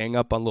will gang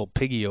up on little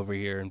Piggy over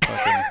here and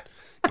fucking,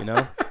 you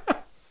know.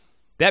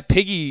 That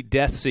Piggy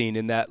death scene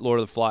in that Lord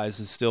of the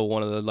Flies is still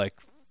one of the like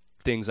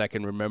things I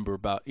can remember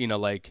about, you know,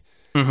 like,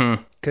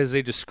 because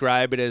they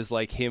describe it as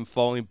like him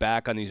falling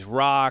back on these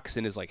rocks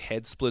and his like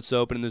head splits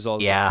open and there's all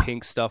this like,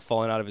 pink stuff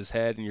falling out of his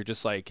head, and you're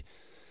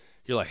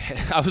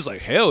like, I was like,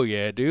 hell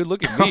yeah, dude,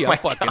 look at me, I'm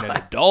fucking an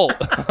adult.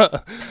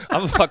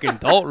 I'm a fucking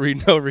adult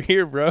reading over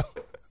here, bro.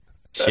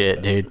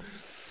 Shit, dude.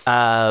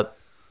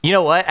 You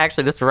know what?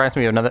 Actually, this reminds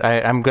me of another.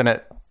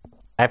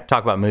 I have to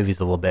talk about movies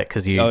a little bit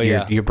because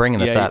you're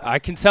bringing this up. I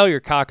can tell your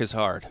cock is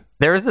hard.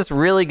 There was this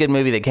really good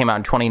movie that came out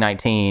in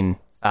 2019,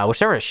 which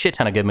there were a shit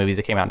ton of good movies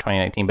that came out in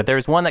 2019, but there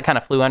was one that kind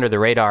of flew under the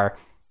radar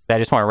that I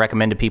just want to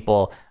recommend to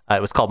people.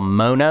 It was called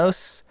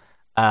Monos.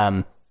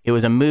 It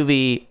was a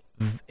movie.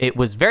 It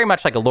was very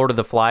much like a Lord of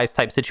the Flies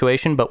type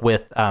situation, but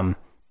with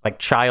like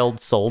child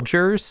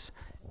soldiers.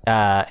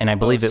 And I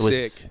believe it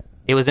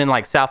was in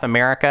like South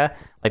America,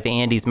 like the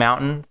Andes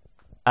Mountains.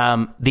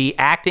 The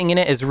acting in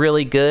it is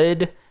really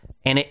good,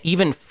 and it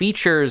even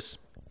features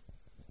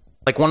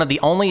like one of the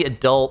only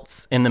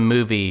adults in the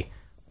movie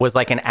was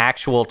like an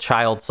actual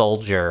child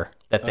soldier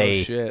that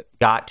they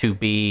got to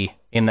be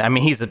in the, I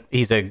mean,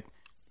 he's a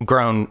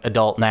grown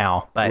adult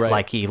now, but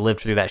like he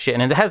lived through that shit,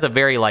 and it has a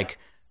very like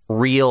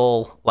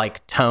real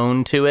like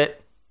tone to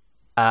it.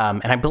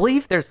 And I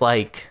believe there's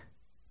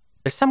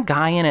some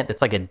guy in it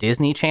that's like a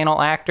Disney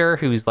Channel actor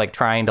who's like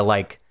trying to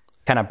like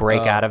kind of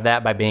break out of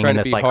that by being in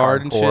this like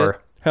hardcore.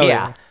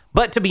 Yeah.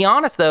 But to be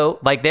honest though,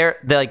 like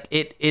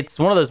it's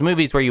one of those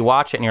movies where you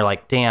watch it and you're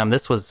like, damn,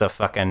 this was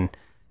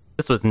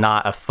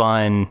not a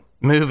fun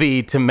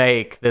movie to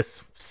make.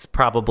 This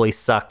probably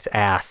sucked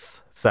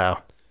ass. So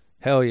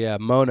hell yeah,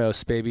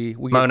 Monos, baby.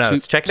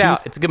 Monos, check it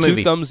out. It's a good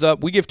movie. 2 thumbs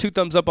up. We give 2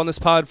 thumbs up on this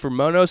pod for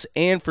Monos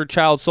and for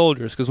Child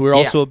Soldiers because we're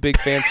also a big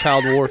fan of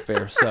child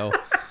warfare. So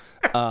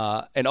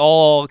in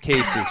all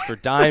cases, for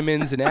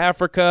diamonds in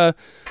Africa,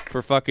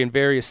 for fucking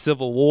various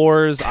civil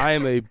wars, I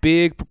am a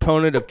big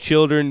proponent of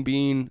children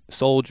being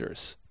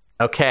soldiers.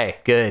 Okay,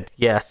 good.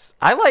 Yes,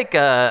 I like.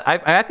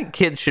 I think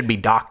kids should be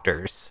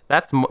doctors.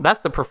 That's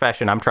the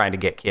profession I'm trying to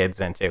get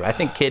kids into. I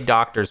think kid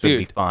doctors would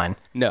be fun.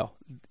 No,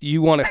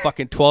 you want a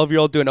fucking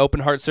 12-year-old doing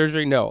open heart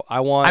surgery? No, I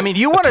want. I mean,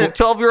 you want a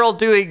 12-year-old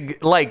doing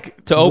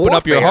like to open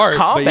up your heart,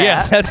 combat. But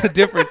yeah, that's a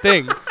different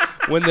thing.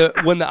 When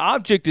the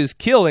object is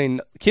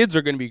killing, kids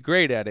are going to be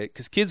great at it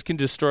because kids can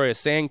destroy a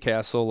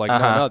sandcastle like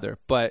none other.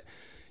 But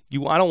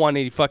I don't want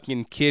any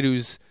fucking kid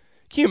who's.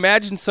 Can you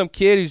imagine some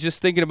kid who's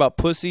just thinking about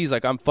pussy? He's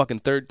like, I'm fucking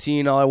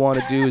 13. All I want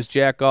to do is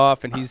jack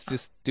off, and he's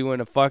just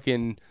doing a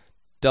fucking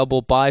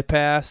double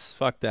bypass.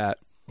 Fuck that.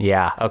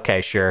 Yeah.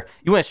 Okay. Sure.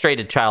 You went straight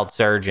to child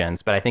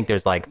surgeons, but I think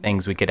there's like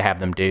things we could have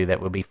them do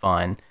that would be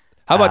fun.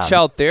 How about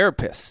child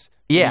therapists?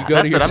 Yeah,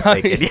 that's what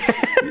I'm thinking.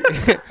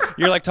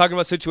 You're like talking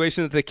about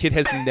situations that the kid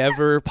has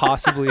never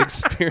possibly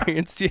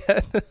experienced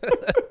yet.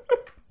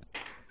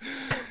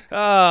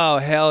 Oh,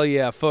 hell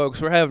yeah,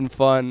 folks. We're having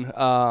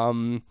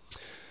fun.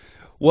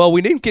 Well,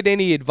 we didn't get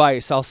any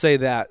advice, I'll say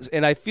that.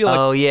 And I feel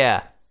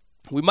like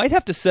we might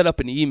have to set up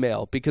an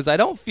email because I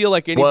don't feel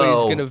like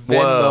anybody's going to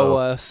Venmo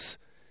us.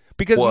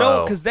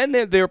 Because then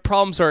their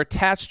problems are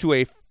attached to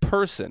a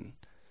person.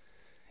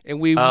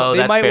 And they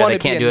might want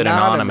to be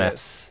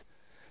anonymous.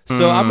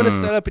 So I'm going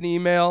to set up an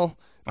email.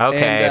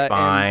 Okay,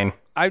 fine.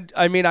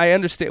 I mean, I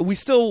understand. We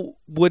still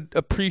would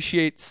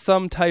appreciate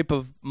some type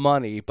of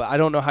money, but I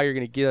don't know how you're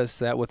going to get us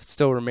that with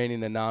still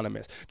remaining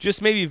anonymous.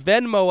 Just maybe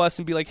Venmo us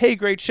and be like, hey,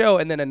 great show,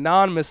 and then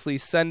anonymously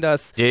send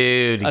us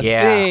a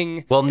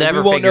thing. We'll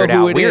never figure it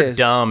out. We're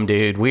dumb,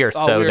 dude. We are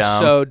so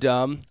dumb. So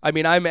dumb. I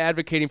mean, I'm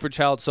advocating for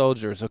child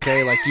soldiers,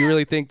 okay? Like, do you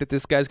really think that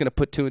this guy's going to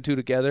put 2 and 2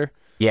 together?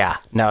 Yeah,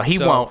 no, he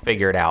won't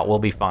figure it out. We'll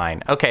be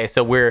fine. Okay,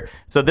 so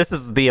this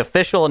is the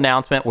official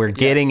announcement. We're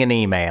getting an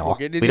email.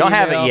 We don't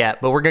have it yet,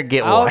 but we're gonna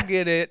get one. I'll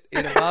get it.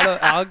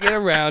 I'll get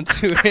around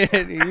to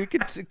it. You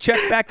can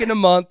check back in a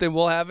month, and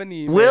we'll have an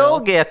email. We'll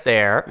get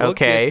there. We'll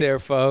get there,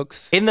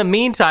 folks. In the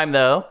meantime,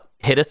 though,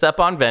 hit us up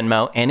on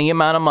Venmo. Any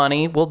amount of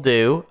money will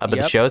do. But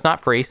the show's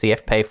not free, so you have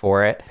to pay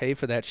for it. Pay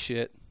for that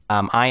shit.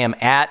 I am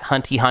at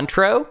Hunty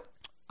Huntro.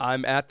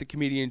 I'm at the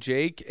comedian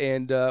Jake,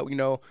 and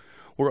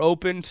we're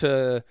open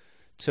to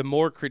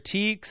more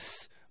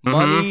critiques,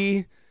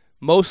 money,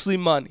 mostly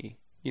money,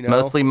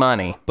 Mostly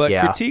money. But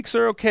critiques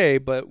are okay,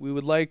 but we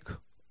would like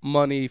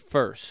money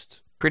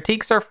first.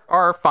 Critiques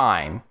are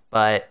fine,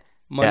 but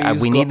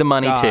we need the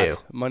money too.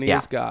 Money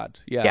is God.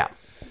 Yeah.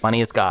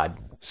 Money is God.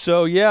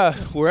 So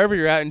wherever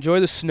you're at, enjoy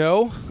the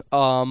snow.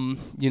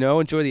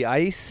 Enjoy the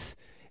ice.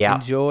 Yeah.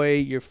 Enjoy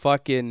your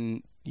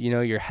fucking,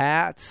 your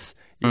hats.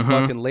 Your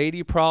fucking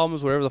lady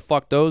problems, whatever the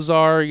fuck those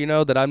are,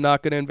 that I'm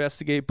not going to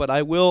investigate. But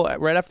I will,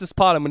 right after this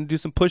pod, I'm going to do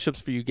some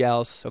push-ups for you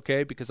gals,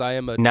 okay? Because I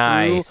am a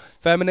true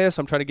feminist.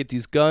 I'm trying to get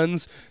these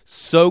guns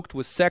soaked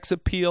with sex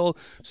appeal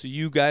so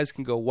you guys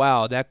can go,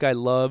 wow, that guy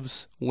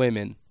loves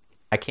women.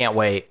 I can't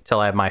wait till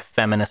I have my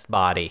feminist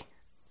body.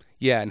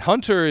 Yeah, and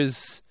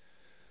Hunter's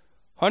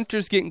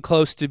getting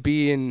close to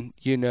being,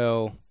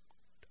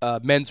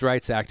 men's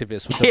rights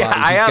activist with the body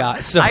he's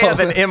got. So I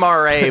have an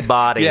MRA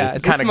body. Yeah,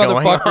 this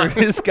motherfucker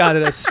has got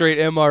a straight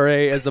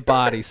MRA as a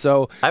body.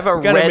 So I have a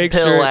red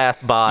pill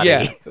ass body.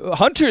 Yeah,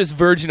 Hunter is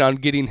verging on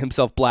getting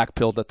himself black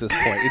pilled at this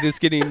point. It is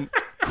getting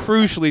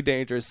crucially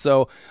dangerous.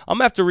 So I'm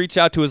gonna have to reach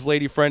out to his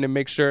lady friend and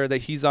make sure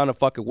that he's on a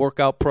fucking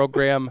workout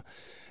program.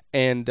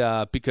 And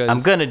because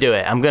I'm gonna do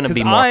it. I'm gonna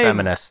be more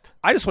feminist.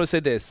 I just want to say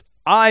this.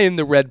 I am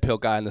the red pill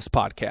guy on this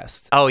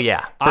podcast. Oh,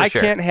 yeah. I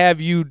can't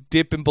have you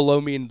dipping below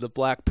me into the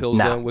black pill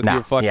zone with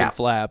your fucking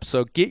flab.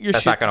 So get your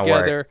shit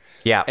together. Work.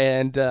 Yeah.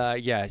 And,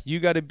 you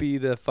got to be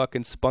the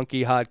fucking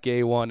spunky, hot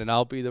gay one, and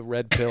I'll be the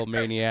red pill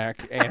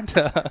maniac. And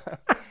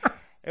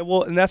that's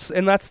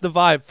the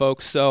vibe,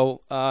 folks.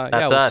 So,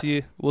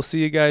 we'll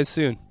see you guys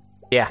soon.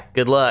 Yeah.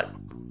 Good luck.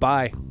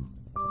 Bye.